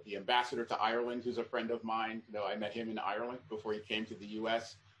the ambassador to Ireland, who's a friend of mine. I met him in Ireland before he came to the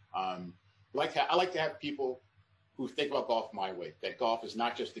U.S. I like to have people who think about golf my way. That golf is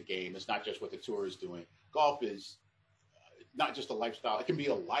not just a game. It's not just what the tour is doing. Golf is not just a lifestyle. It can be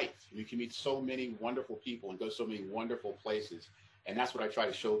a life. You can meet so many wonderful people and go so many wonderful places. And that's what I try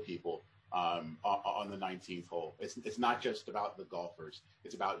to show people on the 19th hole. It's not just about the golfers.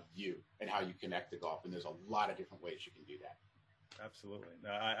 It's about you and how you connect to golf. And there's a lot of different ways you can do that. Absolutely.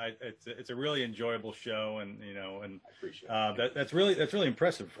 It's a really enjoyable show, and I appreciate it. That's really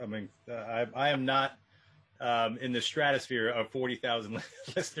impressive. I mean, I am not in the stratosphere of 40,000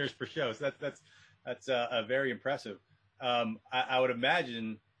 listeners per show. So that's very impressive. I would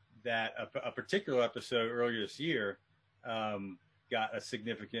imagine that a particular episode earlier this year got a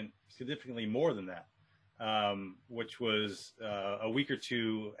significantly more than that, which was a week or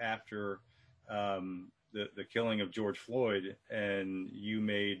two after the killing of George Floyd, and you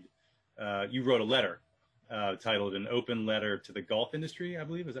wrote a letter titled "An Open Letter to the Golf Industry," I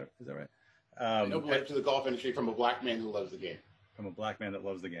believe. Is that right? An open letter to the golf industry from a black man who loves the game. From a black man that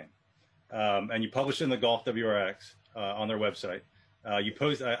loves the game, and you published it in the GolfWRX on their website. You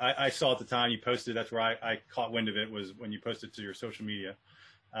post. I saw at the time you posted. That's where I caught wind of it, was when you posted to your social media,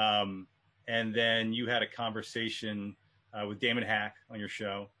 and then you had a conversation with Damon Hack on your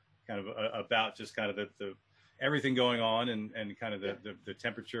show, kind of about just kind of the everything going on and kind of the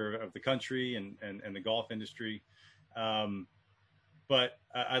temperature of the country and the golf industry. But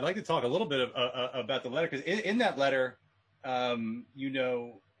I'd like to talk a little bit about the letter, because in that letter,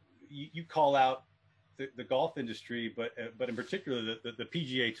 you call out the golf industry, but in particular the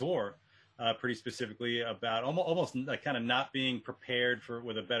PGA Tour, pretty specifically, about almost like kind of not being prepared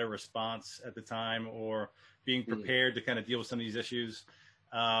with a better response at the time, or being prepared to kind of deal with some of these issues.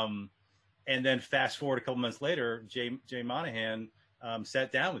 And then fast forward a couple months later, Jay Monahan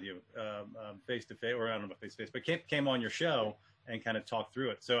sat down with you face to face, or I don't know, face to face, but came on your show and kind of talked through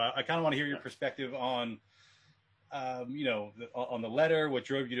it. So I kind of want to hear your perspective on on the letter, what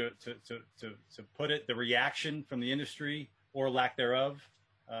drove you to put it, the reaction from the industry or lack thereof.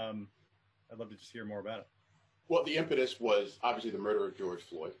 I'd love to just hear more about it. Well, the impetus was obviously the murder of George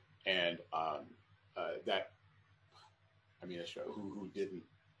Floyd, and who didn't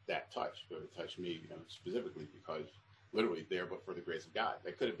that touch me, specifically because literally there, but for the grace of God.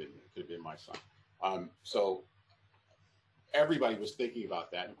 That could have been my son. So everybody was thinking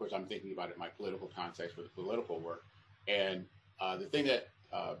about that. And of course, I'm thinking about it in my political context for the political work. And the thing that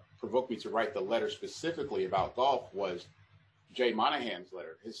provoked me to write the letter specifically about golf was Jay Monahan's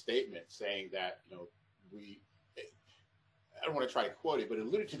letter, his statement saying that, I don't want to try to quote it, but it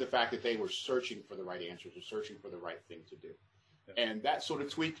alluded to the fact that they were searching for the right answers or searching for the right thing to do. And that sort of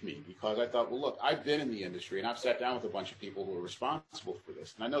tweaked me because I thought, well, look, I've been in the industry and I've sat down with a bunch of people who are responsible for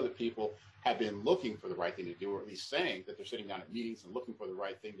this. And I know that people have been looking for the right thing to do, or at least saying that they're sitting down at meetings and looking for the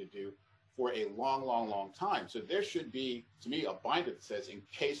right thing to do for a long, long, long time. So there should be, to me, a binder that says, in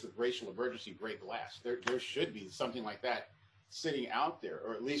case of racial emergency, break glass. There should be something like that sitting out there,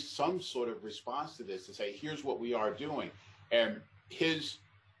 or at least some sort of response to this to say, here's what we are doing. And his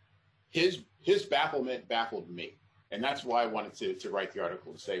bafflement baffled me. And that's why I wanted to write the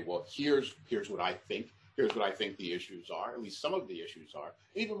article to say, well, here's what I think. Here's what I think the issues are, at least some of the issues are.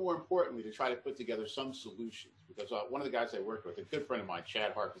 Even more importantly, to try to put together some solutions. Because one of the guys I worked with, a good friend of mine,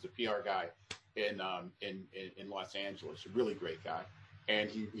 Chad Harp, is a PR guy in Los Angeles, a really great guy. And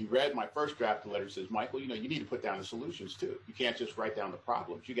he read my first draft of the letter and says, Michael, you need to put down the solutions too. You can't just write down the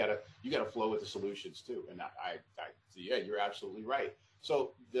problems. You gotta flow with the solutions too. And I said, yeah, you're absolutely right.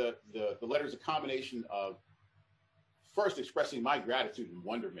 So the letter is a combination of first expressing my gratitude and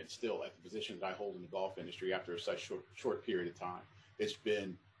wonderment still at the position that I hold in the golf industry after such short period of time. It's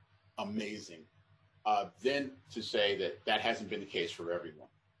been amazing. Then to say that hasn't been the case for everyone,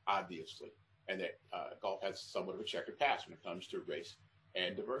 obviously, and that golf has somewhat of a checkered past when it comes to race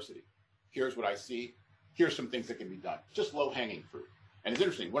and diversity. Here's what I see. Here's some things that can be done. Just low-hanging fruit. And it's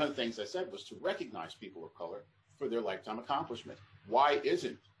interesting. One of the things I said was to recognize people of color for their lifetime accomplishment. Why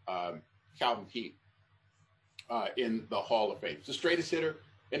isn't Calvin Keith in the Hall of Fame? It's the straightest hitter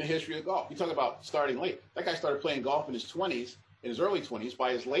in the history of golf. You talk about starting late. That guy started playing golf in his 20s, in his early 20s.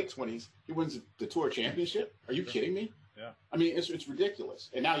 By his late 20s, he wins the Tour Championship. Are you kidding me? Yeah. I mean, it's ridiculous.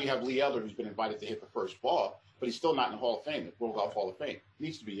 And now you have Lee Elder, who's been invited to hit the first ball, but he's still not in the Hall of Fame, the World Golf Hall of Fame. He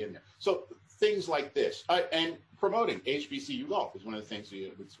needs to be in there. So things like this. And promoting HBCU golf is one of the things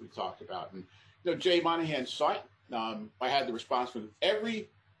we talked about. And Jay Monahan saw it. I had the response from every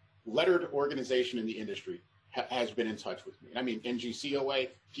lettered organization in the industry has been in touch with me. I mean, NGCOA,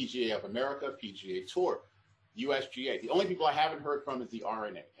 PGA of America, PGA Tour, USGA. The only people I haven't heard from is the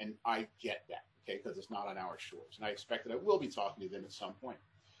RNA, and I get that, okay, because it's not on our shores. And I expect that I will be talking to them at some point.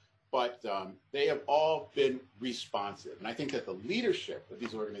 But they have all been responsive. And I think that the leadership of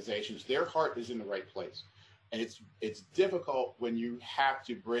these organizations, their heart is in the right place. And it's difficult when you have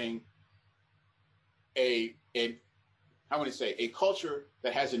to bring a culture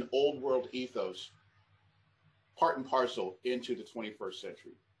that has an old world ethos part and parcel into the 21st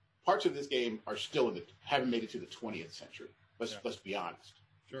century. Parts of this game are still haven't made it to the 20th century. Let's be honest.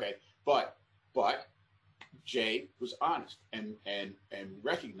 Sure. Okay. But Jay was honest and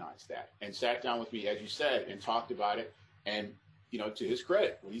recognized that and sat down with me, as you said, and talked about it. And to his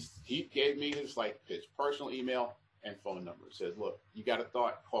credit, he gave me his personal email and phone number. He says, look, you got a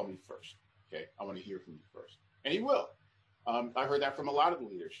thought, call me first. Okay, I want to hear from you first. And he will. I heard that from a lot of the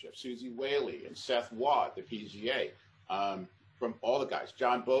leadership, Susie Whaley and Seth Watt, the PGA, from all the guys,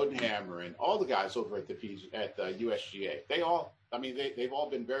 John Bodenhammer and all the guys over at the USGA. They've all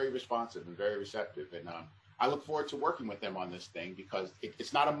been very responsive and very receptive. And I look forward to working with them on this thing because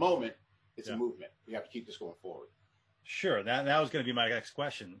it's not a moment, it's a movement. We have to keep this going forward. Sure. That was going to be my next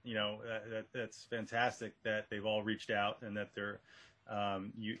question. That's fantastic that they've all reached out and that they're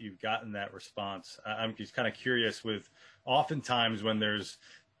you've gotten that response. I'm just kind of curious with oftentimes when there's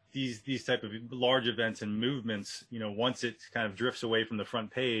these type of large events and movements, once it kind of drifts away from the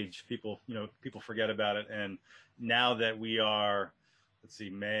front page, people forget about it. And now that we are,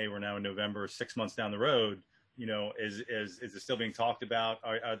 May, we're now in November, 6 months down the road, is it still being talked about?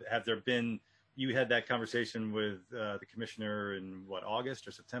 Have there been, you had that conversation with the commissioner in August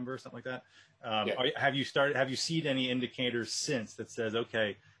or September or something like that? Yeah. Have you seen any indicators since that says,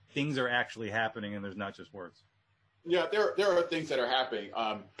 okay, things are actually happening and there's not just words? Yeah, there are things that are happening.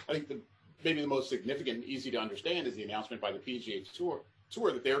 I think maybe the most significant and easy to understand is the announcement by the PGA Tour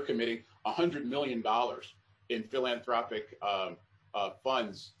that they're committing $100 million in philanthropic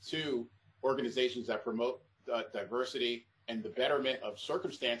funds to organizations that promote diversity and the betterment of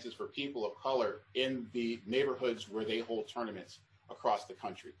circumstances for people of color in the neighborhoods where they hold tournaments across the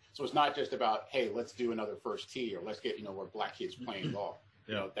country. So it's not just about, hey, let's do another first tee or let's get, where black kids playing golf.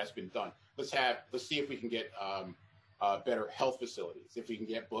 That's been done. Let's see if we can get better health facilities, if we can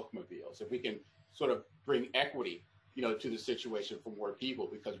get bookmobiles, if we can sort of bring equity to the situation for more people,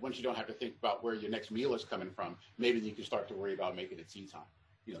 because once you don't have to think about where your next meal is coming from, maybe you can start to worry about making it tea time.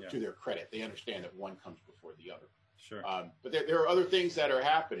 To their credit, they understand that one comes before the other. Sure. But there are other things that are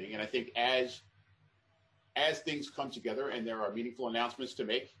happening, and I think as things come together and there are meaningful announcements to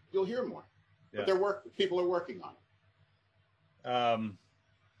make, you'll hear more. Yeah. But people are working on it.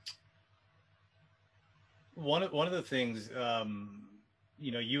 One of the things,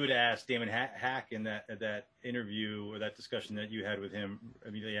 you had asked Damon Hack in that interview or that discussion that you had with him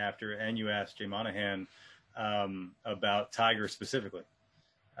immediately after, and you asked Jay Monahan about Tiger specifically,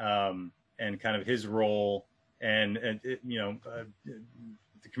 and kind of his role, and the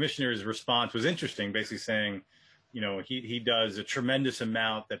commissioner's response was interesting, basically saying, he does a tremendous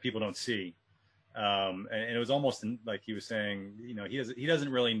amount that people don't see. And it was almost like he was saying, he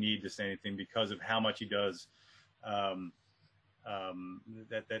doesn't really need to say anything because of how much he does.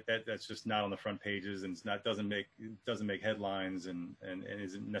 That's just not on the front pages, and doesn't make headlines, and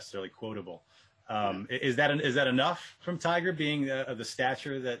isn't necessarily quotable. Is that enough from Tiger, being the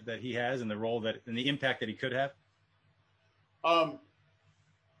stature that he has, and the role and the impact that he could have?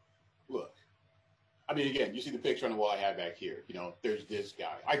 Look, I mean, again, you see the picture on the wall I have back here. There's this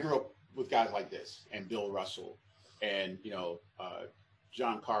guy. I grew up with guys like this, and Bill Russell, and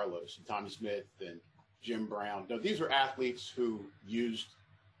John Carlos, and Tommy Smith, and Jim Brown. No, these were athletes who used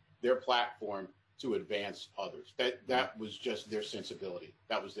their platform to advance others. That was just their sensibility.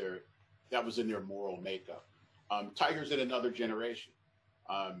 That was in their moral makeup. Tiger's in another generation,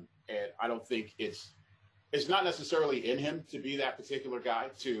 and I don't think it's not necessarily in him to be that particular guy,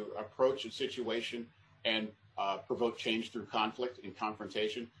 to approach a situation and provoke change through conflict and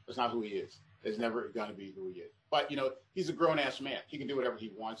confrontation. That's not who he is. It's never going to be who he is. But, he's a grown-ass man. He can do whatever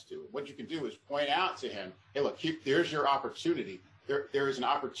he wants to. What you can do is point out to him, hey, look, there's your opportunity. There is an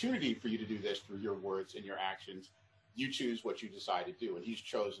opportunity for you to do this through your words and your actions. You choose what you decide to do. And he's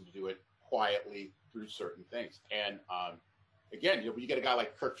chosen to do it quietly through certain things. And, again, you get a guy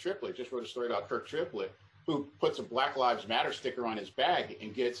like Kirk Triplett. Just wrote a story about Kirk Triplett, who puts a Black Lives Matter sticker on his bag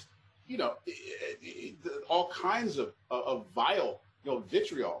and gets, all kinds of vile,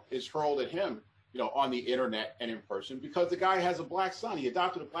 vitriol is hurled at him, on the internet and in person, because the guy has a black son. He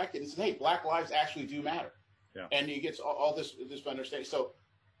adopted a black kid and says, hey, black lives actually do matter. Yeah. And he gets all this understanding. So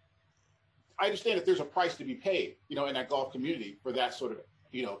I understand that there's a price to be paid, in that golf community for that sort of,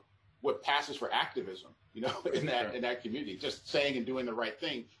 what passes for activism, in that community. Just saying and doing the right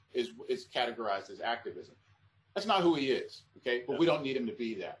thing is categorized as activism. That's not who he is, okay? But we don't need him to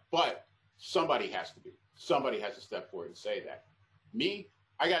be that. But somebody has to be. Somebody has to step forward and say that. Me,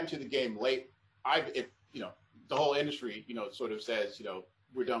 I got into the game late. The whole industry, sort of says,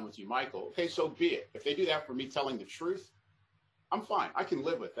 we're done with you, Michael. Okay, so be it. If they do that for me telling the truth, I'm fine. I can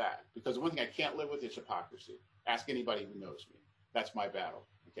live with that, because the one thing I can't live with is hypocrisy. Ask anybody who knows me. That's my battle,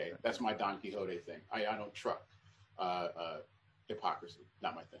 okay? That's my Don Quixote thing. I don't truck hypocrisy.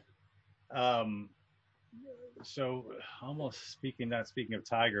 Not my thing. So almost not speaking of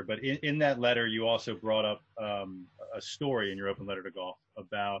Tiger, but in that letter, you also brought up a story in your open letter to golf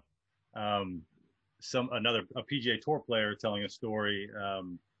about a PGA Tour player telling a story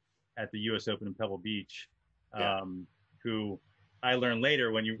at the U.S. Open in Pebble Beach, who I learned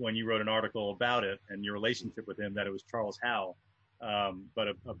later when you wrote an article about it and your relationship with him, that it was Charles Howell, but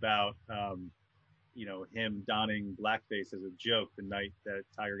about him donning blackface as a joke the night that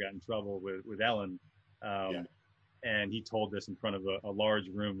Tiger got in trouble with Ellen. And he told this in front of a large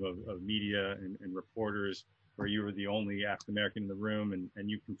room of media and reporters, where you were the only African American in the room, and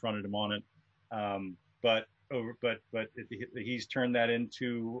you confronted him on it. But he's turned that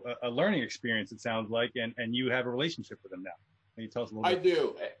into a learning experience, it sounds like, and you have a relationship with him now. Can you tell us a little bit? I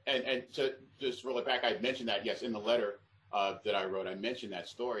do, and to just roll it back, I mentioned that, yes, in the letter that I wrote, I mentioned that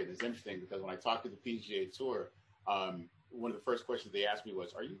story. And it's interesting because when I talked to the PGA Tour, one of the first questions they asked me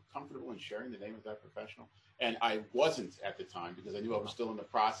was, are you comfortable in sharing the name of that professional? And I wasn't at the time, because I knew I was still in the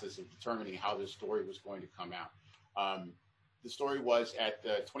process of determining how this story was going to come out. The story was at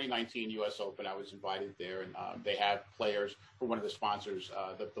the 2019 U.S. Open. I was invited there, and they have players for one of the sponsors.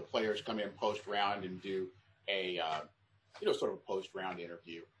 The players come in post-round and do a, sort of a post-round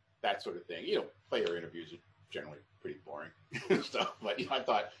interview, that sort of thing. Player interviews are generally pretty boring stuff. But I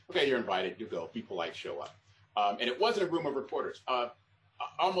thought, okay, you're invited, you go, be polite, show up. And it wasn't a room of reporters.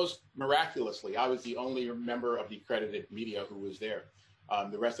 Almost miraculously, I was the only member of the accredited media who was there.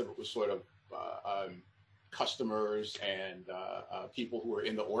 The rest of it was sort of customers and people who were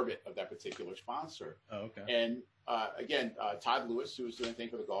in the orbit of that particular sponsor. Oh, okay. And again, Todd Lewis, who was doing a thing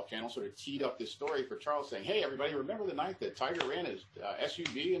for the Golf Channel, sort of teed up this story for Charles, saying, hey, everybody, remember the night that Tiger ran his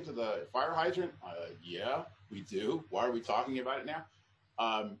SUV into the fire hydrant? Yeah. we do. Why are we talking about it now?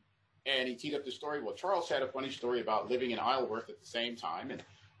 And he teed up the story. Well, Charles had a funny story about living in Isleworth at the same time.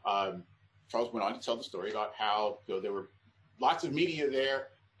 And Charles went on to tell the story about how there were lots of media there.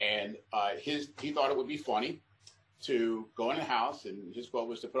 And he thought it would be funny to go in the house. And his quote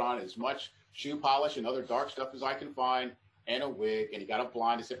was to put on as much shoe polish and other dark stuff as I can find and a wig. And he got a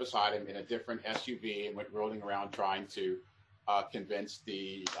blonde to sit beside him in a different SUV and went rolling around trying to convince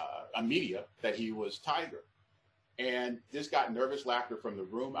the media that he was Tiger. And this got nervous laughter from the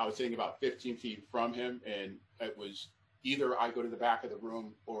room. I was sitting about 15 feet from him, and it was either I go to the back of the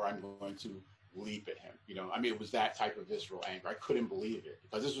room or I'm going to leap at him. It was that type of visceral anger. I couldn't believe it,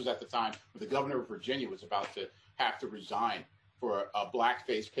 because this was at the time when the governor of Virginia was about to have to resign for a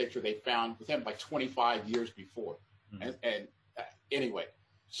blackface picture they found with him like 25 years before. Mm-hmm. And anyway,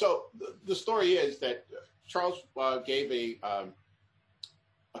 so the story is that Charles gave a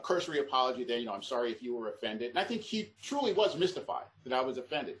cursory apology there. I'm sorry if you were offended. And I think he truly was mystified that I was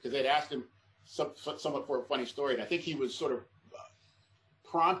offended, because they'd asked him somewhat for a funny story. And I think he was sort of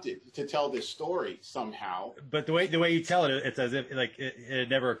prompted to tell this story somehow. But the way you tell it, it's as if like it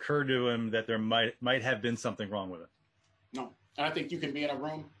never occurred to him that there might have been something wrong with it. No. And I think you can be in a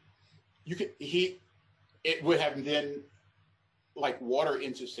room. It would have been like water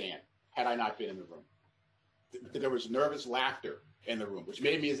into sand had I not been in the room. There was nervous laughter in the room, which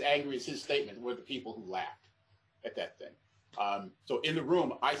made me as angry as his statement were the people who laughed at that thing. So in the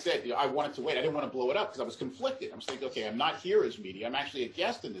room, I said, I wanted to wait. I didn't want to blow it up because I was conflicted. I'm thinking, okay, I'm not here as media. I'm actually a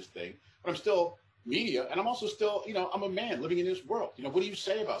guest in this thing, but I'm still media. And I'm also still, I'm a man living in this world. What do you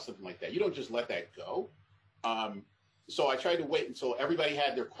say about something like that? You don't just let that go. So I tried to wait until everybody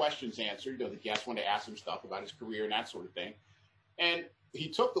had their questions answered. The guests wanted to ask him stuff about his career and that sort of thing. And he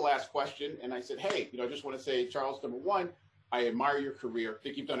took the last question, and I said, hey, I just want to say, Charles, number one, I admire your career. I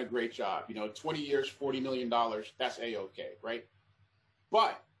think you've done a great job. 20 years, $40 million, that's A-okay, right?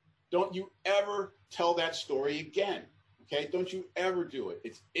 But don't you ever tell that story again, okay? Don't you ever do it.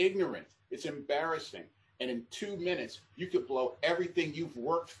 It's ignorant. It's embarrassing. And in 2 minutes, you could blow everything you've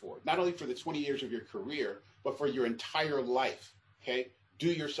worked for, not only for the 20 years of your career, but for your entire life, okay? Do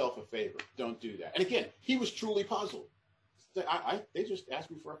yourself a favor. Don't do that. And again, he was truly puzzled. They just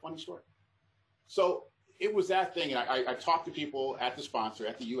asked me for a funny story. So it was that thing. And I talked to people at the sponsor,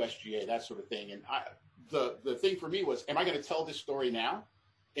 at the USGA, that sort of thing. And the thing for me was, am I going to tell this story now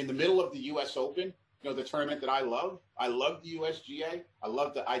in the middle of the U.S. Open, the tournament that I love? I love the USGA. I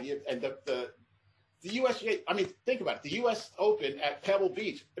love the idea. And the USGA, I mean, think about it. The U.S. Open at Pebble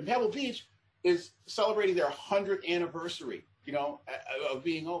Beach. And Pebble Beach is celebrating their 100th anniversary, of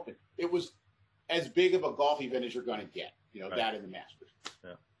being open. It was as big of a golf event as you're going to get, right. That and the Masters.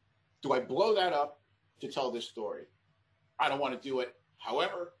 Yeah. Do I blow that up to tell this story? I don't want to do it.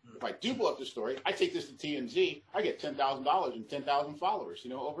 However, if I do blow up the story, I take this to TMZ, I get $10,000 and 10,000 followers,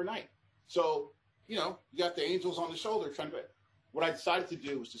 overnight. So, you got the angels on the shoulder trying to. What I decided to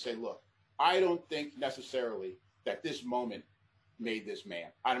do was to say, look, I don't think necessarily that this moment made this man.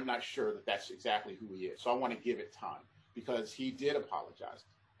 I'm not sure that that's exactly who he is. So I want to give it time, because he did apologize.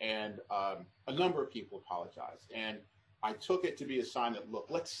 And a number of people apologized. And I took it to be a sign that, look,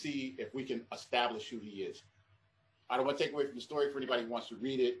 let's see if we can establish who he is. I don't want to take away from the story for anybody who wants to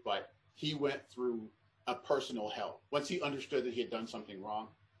read it, but he went through a personal hell. Once he understood that he had done something wrong,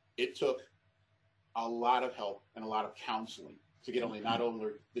 it took a lot of help and a lot of counseling to get not only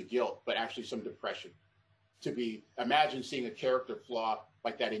the guilt, but actually some depression. Imagine seeing a character flaw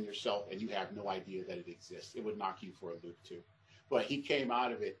like that in yourself and you have no idea that it exists. It would knock you for a loop too. But he came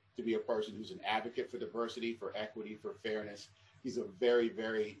out of it to be a person who's an advocate for diversity, for equity, for fairness. He's a very,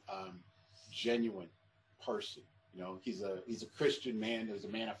 very genuine person. He's a Christian man. He's a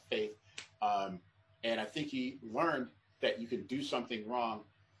man of faith. And I think he learned that you can do something wrong,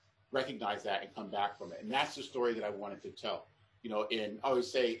 recognize that, and come back from it. And that's the story that I wanted to tell. I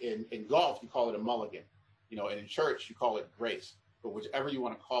always say in golf, you call it a mulligan. And in church, you call it grace. But whichever you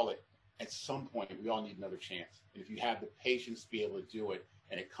want to call it, at some point, we all need another chance. And if you have the patience to be able to do it,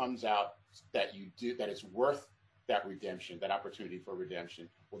 and it comes out that that it's worth that redemption, that opportunity for redemption,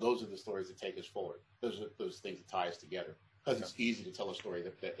 well, those are the stories that take us forward. Those are those things that tie us together. Because it's easy to tell a story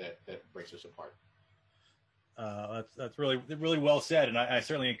that breaks us apart. That's really well said, and I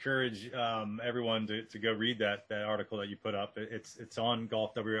certainly encourage everyone to go read that article that you put up. It's on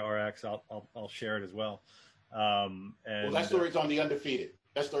GolfWRX. I'll share it as well. Well, that story's on the Undefeated.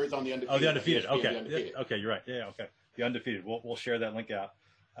 That story's on the Undefeated. Oh, the Undefeated. Okay. The Undefeated. Okay, you're right. Yeah, okay. The Undefeated. We'll share that link out.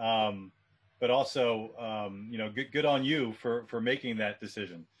 But also, good on you for making that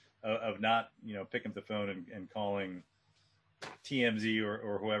decision of not, picking up the phone and calling TMZ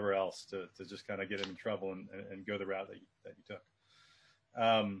or whoever else to just kind of get him in trouble and go the route that you took.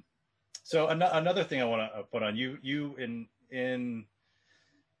 So another thing I want to put on you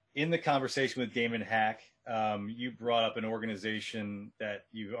in the conversation with Damon Hack, you brought up an organization that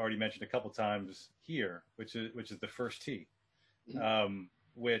you've already mentioned a couple times here, which is the First Tee,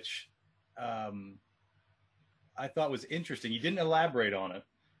 which I thought was interesting. You didn't elaborate on it,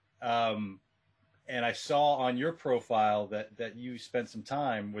 and I saw on your profile that you spent some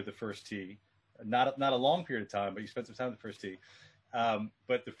time with the First Tee, not a long period of time, but you spent some time with the First Tee.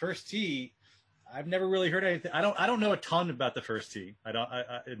 But the First Tee, I've never really heard anything. I don't know a ton about the First Tee.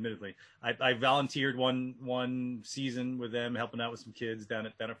 Admittedly, I volunteered one season with them, helping out with some kids down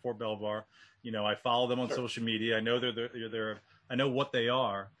at Fort Belvoir. I follow them on social media. I know they're I know what they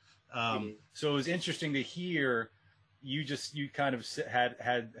are. So it was interesting to hear you kind of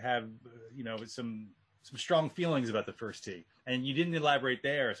have some strong feelings about the First Tee, and you didn't elaborate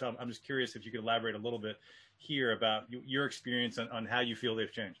there. So I'm just curious if you could elaborate a little bit here about your experience on how you feel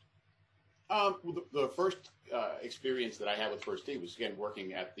they've changed. Well, the first experience that I had with First Tee was, again,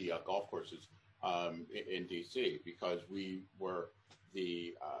 working at the golf courses in D.C. because we were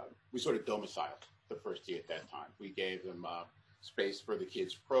we sort of domiciled the First Tee at that time. We gave them space for the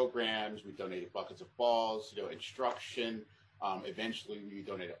kids' programs. We donated buckets of balls, instruction. Eventually, we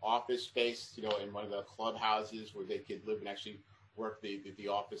donated office space, in one of the clubhouses where they could live and actually work the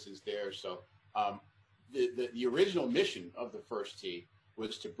offices there. So the original mission of the First Tee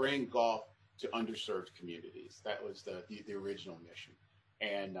was to bring golf to underserved communities. That was the original mission.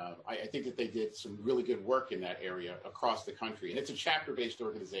 And I think that they did some really good work in that area across the country. And it's a chapter-based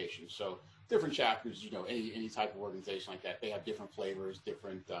organization. So different chapters, any type of organization like that, they have different flavors,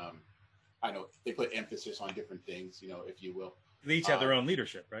 different, they put emphasis on different things, if you will. They each have their own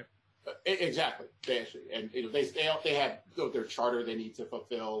leadership, right? Exactly. They actually, and they have their charter they need to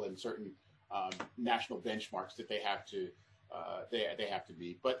fulfill and certain national benchmarks that they have to they have to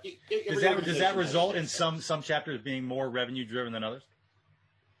meet. But does that result in some chapters being more revenue driven than others?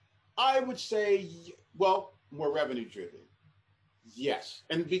 I would say, more revenue driven. Yes,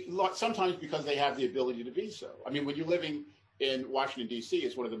 and sometimes because they have the ability to be so. I mean, when you're living in Washington D.C.,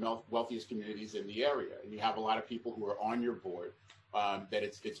 it's one of the wealthiest communities in the area, and you have a lot of people who are on your board. That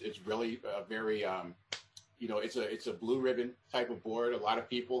it's really a very it's a blue ribbon type of board. A lot of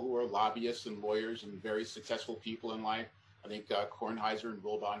people who are lobbyists and lawyers and very successful people in life. I think Kornheiser and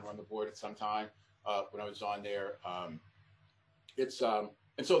Wilbon were on the board at some time when I was on there.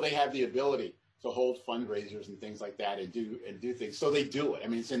 And so they have the ability to hold fundraisers and things like that and do things. So they do it. I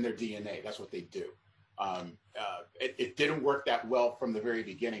mean, it's in their DNA. That's what they do. It didn't work that well from the very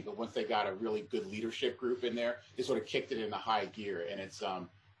beginning, but once they got a really good leadership group in there, they sort of kicked it into high gear. And it's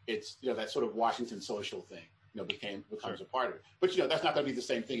that sort of Washington social thing, becomes a part of it. But that's not going to be the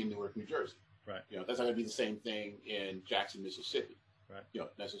same thing in Newark, New Jersey. Right. That's not going to be the same thing in Jackson, Mississippi. Right.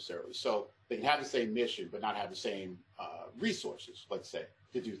 Necessarily. So they can have the same mission, but not have the same resources, let's say,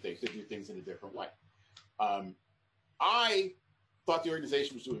 to do things in a different way. I thought the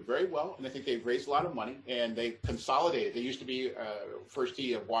organization was doing very well, and I think they've raised a lot of money, and they consolidated. They used to be First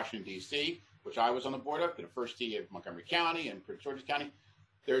Tee of Washington, D.C., which I was on the board of, and the First Tee of Montgomery County and Prince George's County.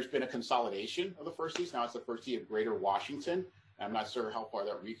 There's been a consolidation of the First Tees. Now it's the First Tee of Greater Washington. I'm not sure how far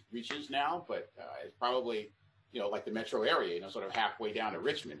that reaches now, but it's probably, like the metro area, sort of halfway down to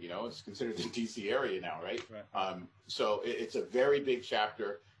Richmond. It's considered the D.C. area now, right? So it's a very big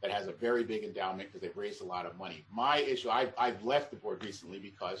chapter that has a very big endowment because they've raised a lot of money. My issue, I've left the board recently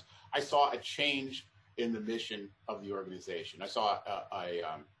because I saw a change in the mission of the organization. I saw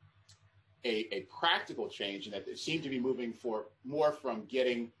a practical change in that it seemed to be moving more from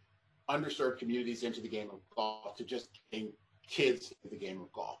getting underserved communities into the game of golf to just getting kids into the game of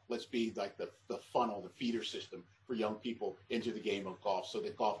golf. Let's be like the funnel, the feeder system for young people into the game of golf so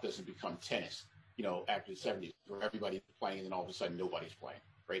that golf doesn't become tennis, after the 70s where everybody's playing and then all of a sudden nobody's playing,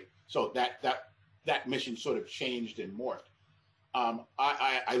 right? So that mission sort of changed and morphed.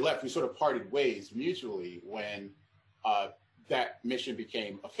 I left, we sort of parted ways mutually when that mission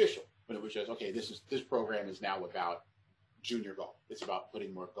became official, when it was just, okay, this program is now about junior golf. It's about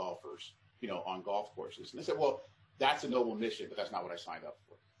putting more golfers, on golf courses. And I said, well, that's a noble mission, but that's not what I signed up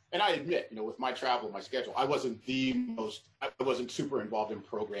for. And I admit, with my travel, my schedule, I wasn't super involved in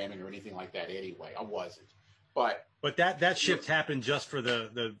programming or anything like that anyway. I wasn't. But that shift happened just for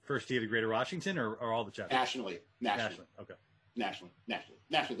the First Tee of Greater Washington or all the chapters? Nationally. Okay. Nationally,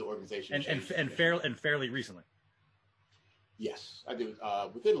 the organization and fairly recently. Yes, I did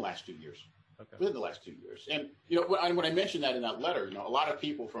within the last 2 years. Okay. Within the last 2 years, and when I mentioned that in that letter, a lot of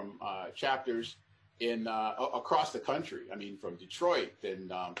people from chapters in across the country. I mean, from Detroit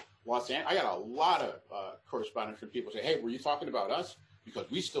and Los Angeles. I got a lot of correspondence from people say, "Hey, were you talking about us? Because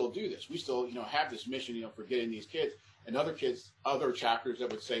we still do this. We still, have this mission, for getting these kids." And other kids, other chapters that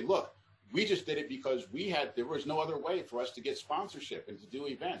would say, "Look, we just did it because there was no other way for us to get sponsorship and to do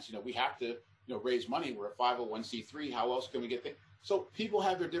events. We have to, raise money. We're a 501c3. How else can we get things?" So people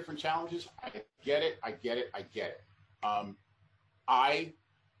have their different challenges. I get it. I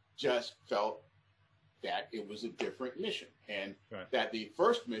just felt that it was a different mission, and that the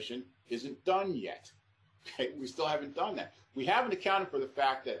first mission isn't done yet. Okay, we still haven't done that. We haven't accounted for the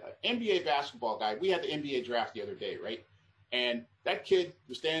fact that an NBA basketball guy, we had the NBA draft the other day, right? And that kid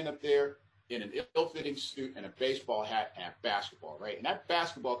was standing up there in an ill-fitting suit and a baseball hat and a basketball, right? And that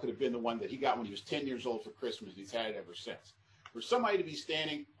basketball could have been the one that he got when he was 10 years old for Christmas, and he's had it ever since. For somebody to be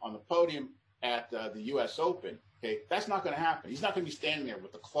standing on the podium at the U.S. Open, okay, that's not going to happen. He's not going to be standing there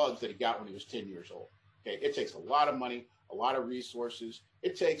with the clubs that he got when he was 10 years old. Okay, it takes a lot of money, a lot of resources.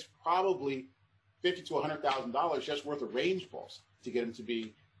 It takes probably $50,000 to $100,000 just worth of range balls to get him to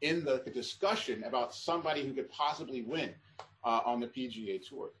be in the discussion about somebody who could possibly win on the PGA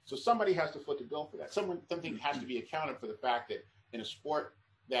Tour. So somebody has to foot the bill for that. Something has to be accounted for the fact that in a sport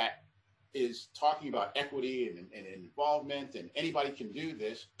that is talking about equity and involvement, and anybody can do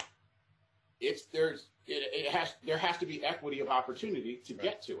this, there has to be equity of opportunity to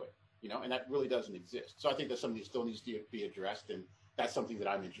get to it, and that really doesn't exist. So I think that's something that still needs to be addressed, and that's something that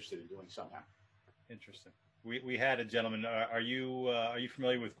I'm interested in doing somehow. Interesting. We had a gentleman. Are you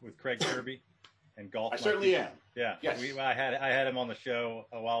familiar with Craig Kirby and golf? I certainly am. Yeah. Yes. I had him on the show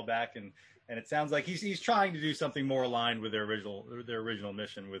a while back, and it sounds like he's trying to do something more aligned with their original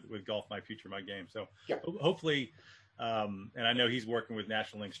mission with Golf My Future My Game. So hopefully, and I know he's working with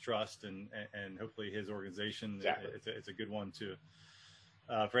National Links Trust, and hopefully his organization. Exactly. It's a good one to.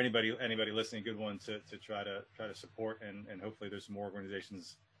 For anybody listening, a good one to try to support, and hopefully there's some more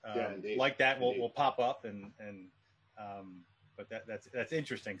organizations like that will pop up, but that's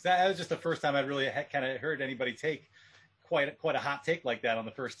interesting. That was just the first time I really kind of heard anybody take quite a hot take like that on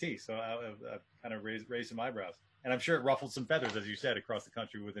the first tee. So I kind of raised some eyebrows, and I'm sure it ruffled some feathers, as you said, across the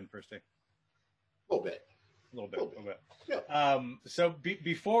country within first tee. A little bit. Yeah. So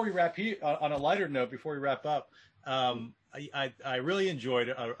before we wrap here, on a lighter note, before we wrap up, I really enjoyed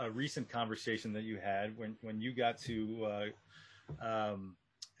a recent conversation that you had when you got to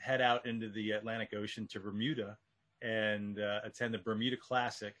head out into the Atlantic Ocean to Bermuda and attend the Bermuda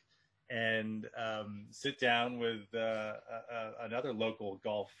Classic and sit down with another local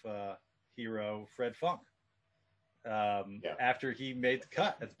golf hero, Fred Funk, after he made the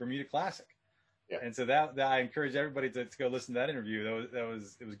cut at the Bermuda Classic. Yeah. And so that I encourage everybody to go listen to that interview. It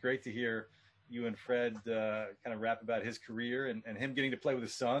was great to hear you and Fred kind of rap about his career and him getting to play with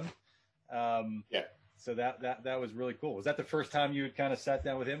his son. So that was really cool. Was that the first time you had kind of sat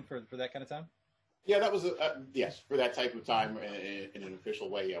down with him for that kind of time? Yeah, that was yes, for that type of time in an official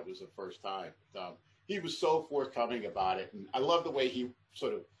way. Yeah, it was the first time. He was so forthcoming about it, and I love the way he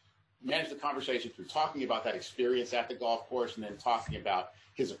sort of managed the conversation through talking about that experience at the golf course, and then talking about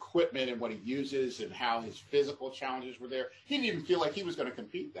his equipment and what he uses and how his physical challenges were there. He didn't even feel like he was going to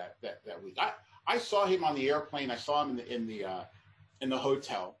compete that week. I saw him on the airplane. I saw him in the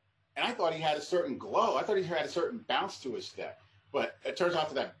hotel, and I thought he had a certain glow. I thought he had a certain bounce to his step, but it turns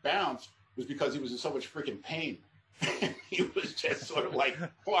out that bounce was because he was in so much freaking pain. He was just sort of like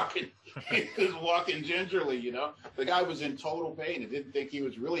walking gingerly, The guy was in total pain and didn't think he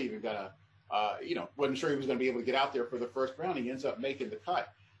was really even gonna, wasn't sure he was gonna be able to get out there for the first round. He ends up making the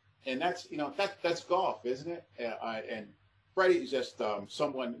cut, and that's golf, isn't it? And Freddie is just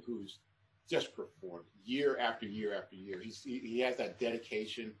someone who's just performed year after year after year. He has that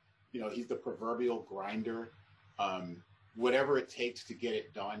dedication. He's the proverbial grinder. Whatever it takes to get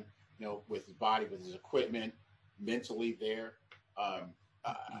it done. With his body, with his equipment, mentally there.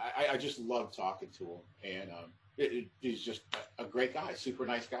 I just love talking to him, and he's just a great guy, super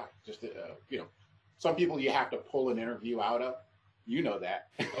nice guy. Just some people you have to pull an interview out of. You know that.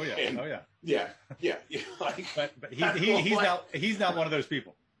 Oh yeah. And, yeah. But he's not one of those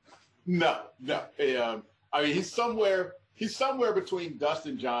people. No. I mean, he's somewhere between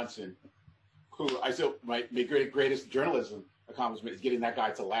Dustin Johnson, who I still my greatest journalism accomplishment is getting that guy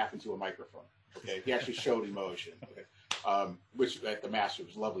to laugh into a microphone. Okay, he actually showed emotion. Okay, which at the Masters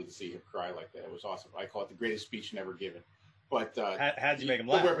was lovely to see him cry like that. It was awesome. I call it the greatest speech never given. But how'd you make him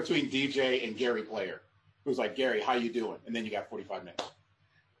laugh? Somewhere between DJ and Gary Player, who's like, Gary, how you doing? And then you got 45 minutes.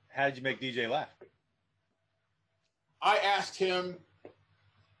 How did you make DJ laugh? I asked him.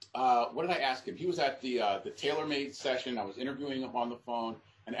 What did I ask him? He was at the TaylorMade session. I was interviewing him on the phone,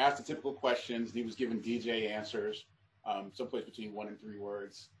 and asked the typical questions. He was giving DJ answers, someplace between 1 and 3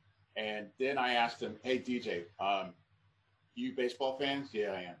 words. And then I asked him, "Hey DJ, you baseball fans?"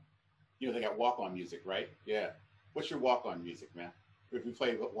 "Yeah, I am." "You know they got walk-on music, right?" "Yeah." "What's your walk-on music, man? If we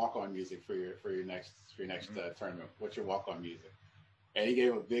play walk-on music for your next tournament, what's your walk-on music?" And he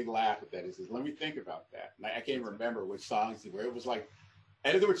gave a big laugh at that. He says, "Let me think about that." And I can't remember which songs where it was like,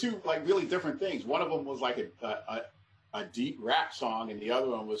 and there were two like really different things. One of them was like a deep rap song, and the other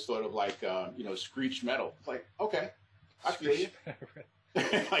one was sort of like screech metal. It's like, okay, I feel you.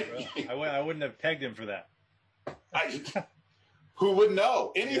 Like, I wouldn't have pegged him for that. Who would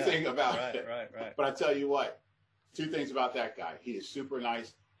know anything about it? Right. But I tell you what, 2 things about that guy. He is super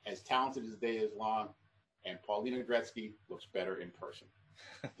nice, as talented as the day is long, and Paulina Gretzky looks better in person.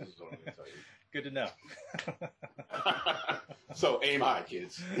 This is what I'm going to tell you. Good to know. So aim high,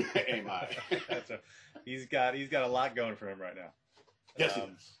 kids. Aim high. He's got a lot going for him right now. Yes, he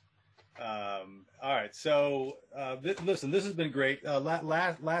does. All right. So listen, this has been great.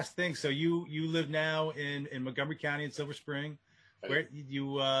 Last thing. So you live now in Montgomery County in Silver Spring. Where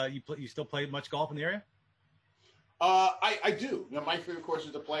you still play much golf in the area? I do. My favorite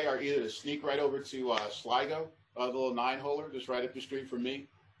courses to play are either to sneak right over to Sligo, the little 9-holer just right up the street from me,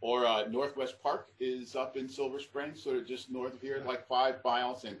 or Northwest Park is up in Silver Spring, sort of just north of here, like 5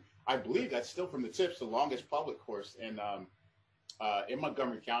 miles. And I believe that's still from the tips, the longest public course in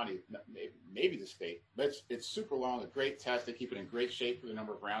Montgomery County, maybe the state. But it's super long, a great test. They keep it in great shape for the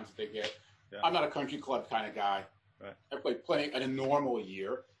number of rounds that they get. Yeah. I'm not a country club kind of guy. Right. I play plenty in a normal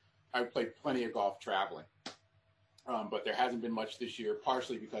year. I played plenty of golf traveling. But there hasn't been much this year,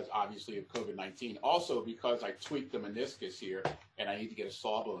 partially because obviously of COVID-19. Also because I tweaked the meniscus here, and I need to get a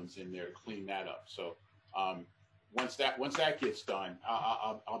sawbones in there to clean that up. So once that gets done,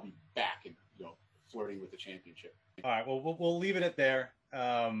 I'll be back and flirting with the championship. All right. Well, we'll leave it at there.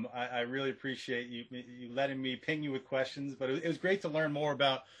 I really appreciate you letting me ping you with questions, but it was great to learn more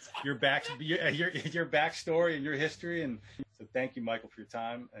about your backstory and your history. And so thank you, Michael, for your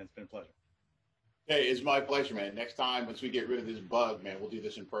time, and it's been a pleasure. Hey, it's my pleasure, man. Next time, once we get rid of this bug, man, we'll do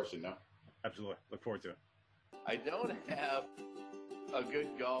this in person, no? Absolutely. Look forward to it. I don't have a good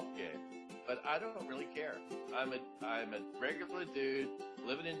golf game, but I don't really care. I'm a regular dude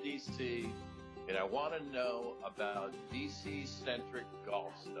living in D.C., and I want to know about DC-centric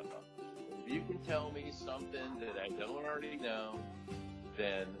golf stuff. If you can tell me something that I don't already know,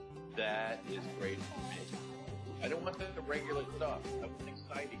 then that is great for me. I don't want the regular stuff. I want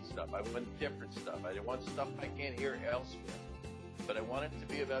exciting stuff. I want different stuff. I want stuff I can't hear elsewhere. But I want it to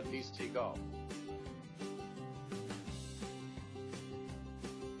be about DC golf.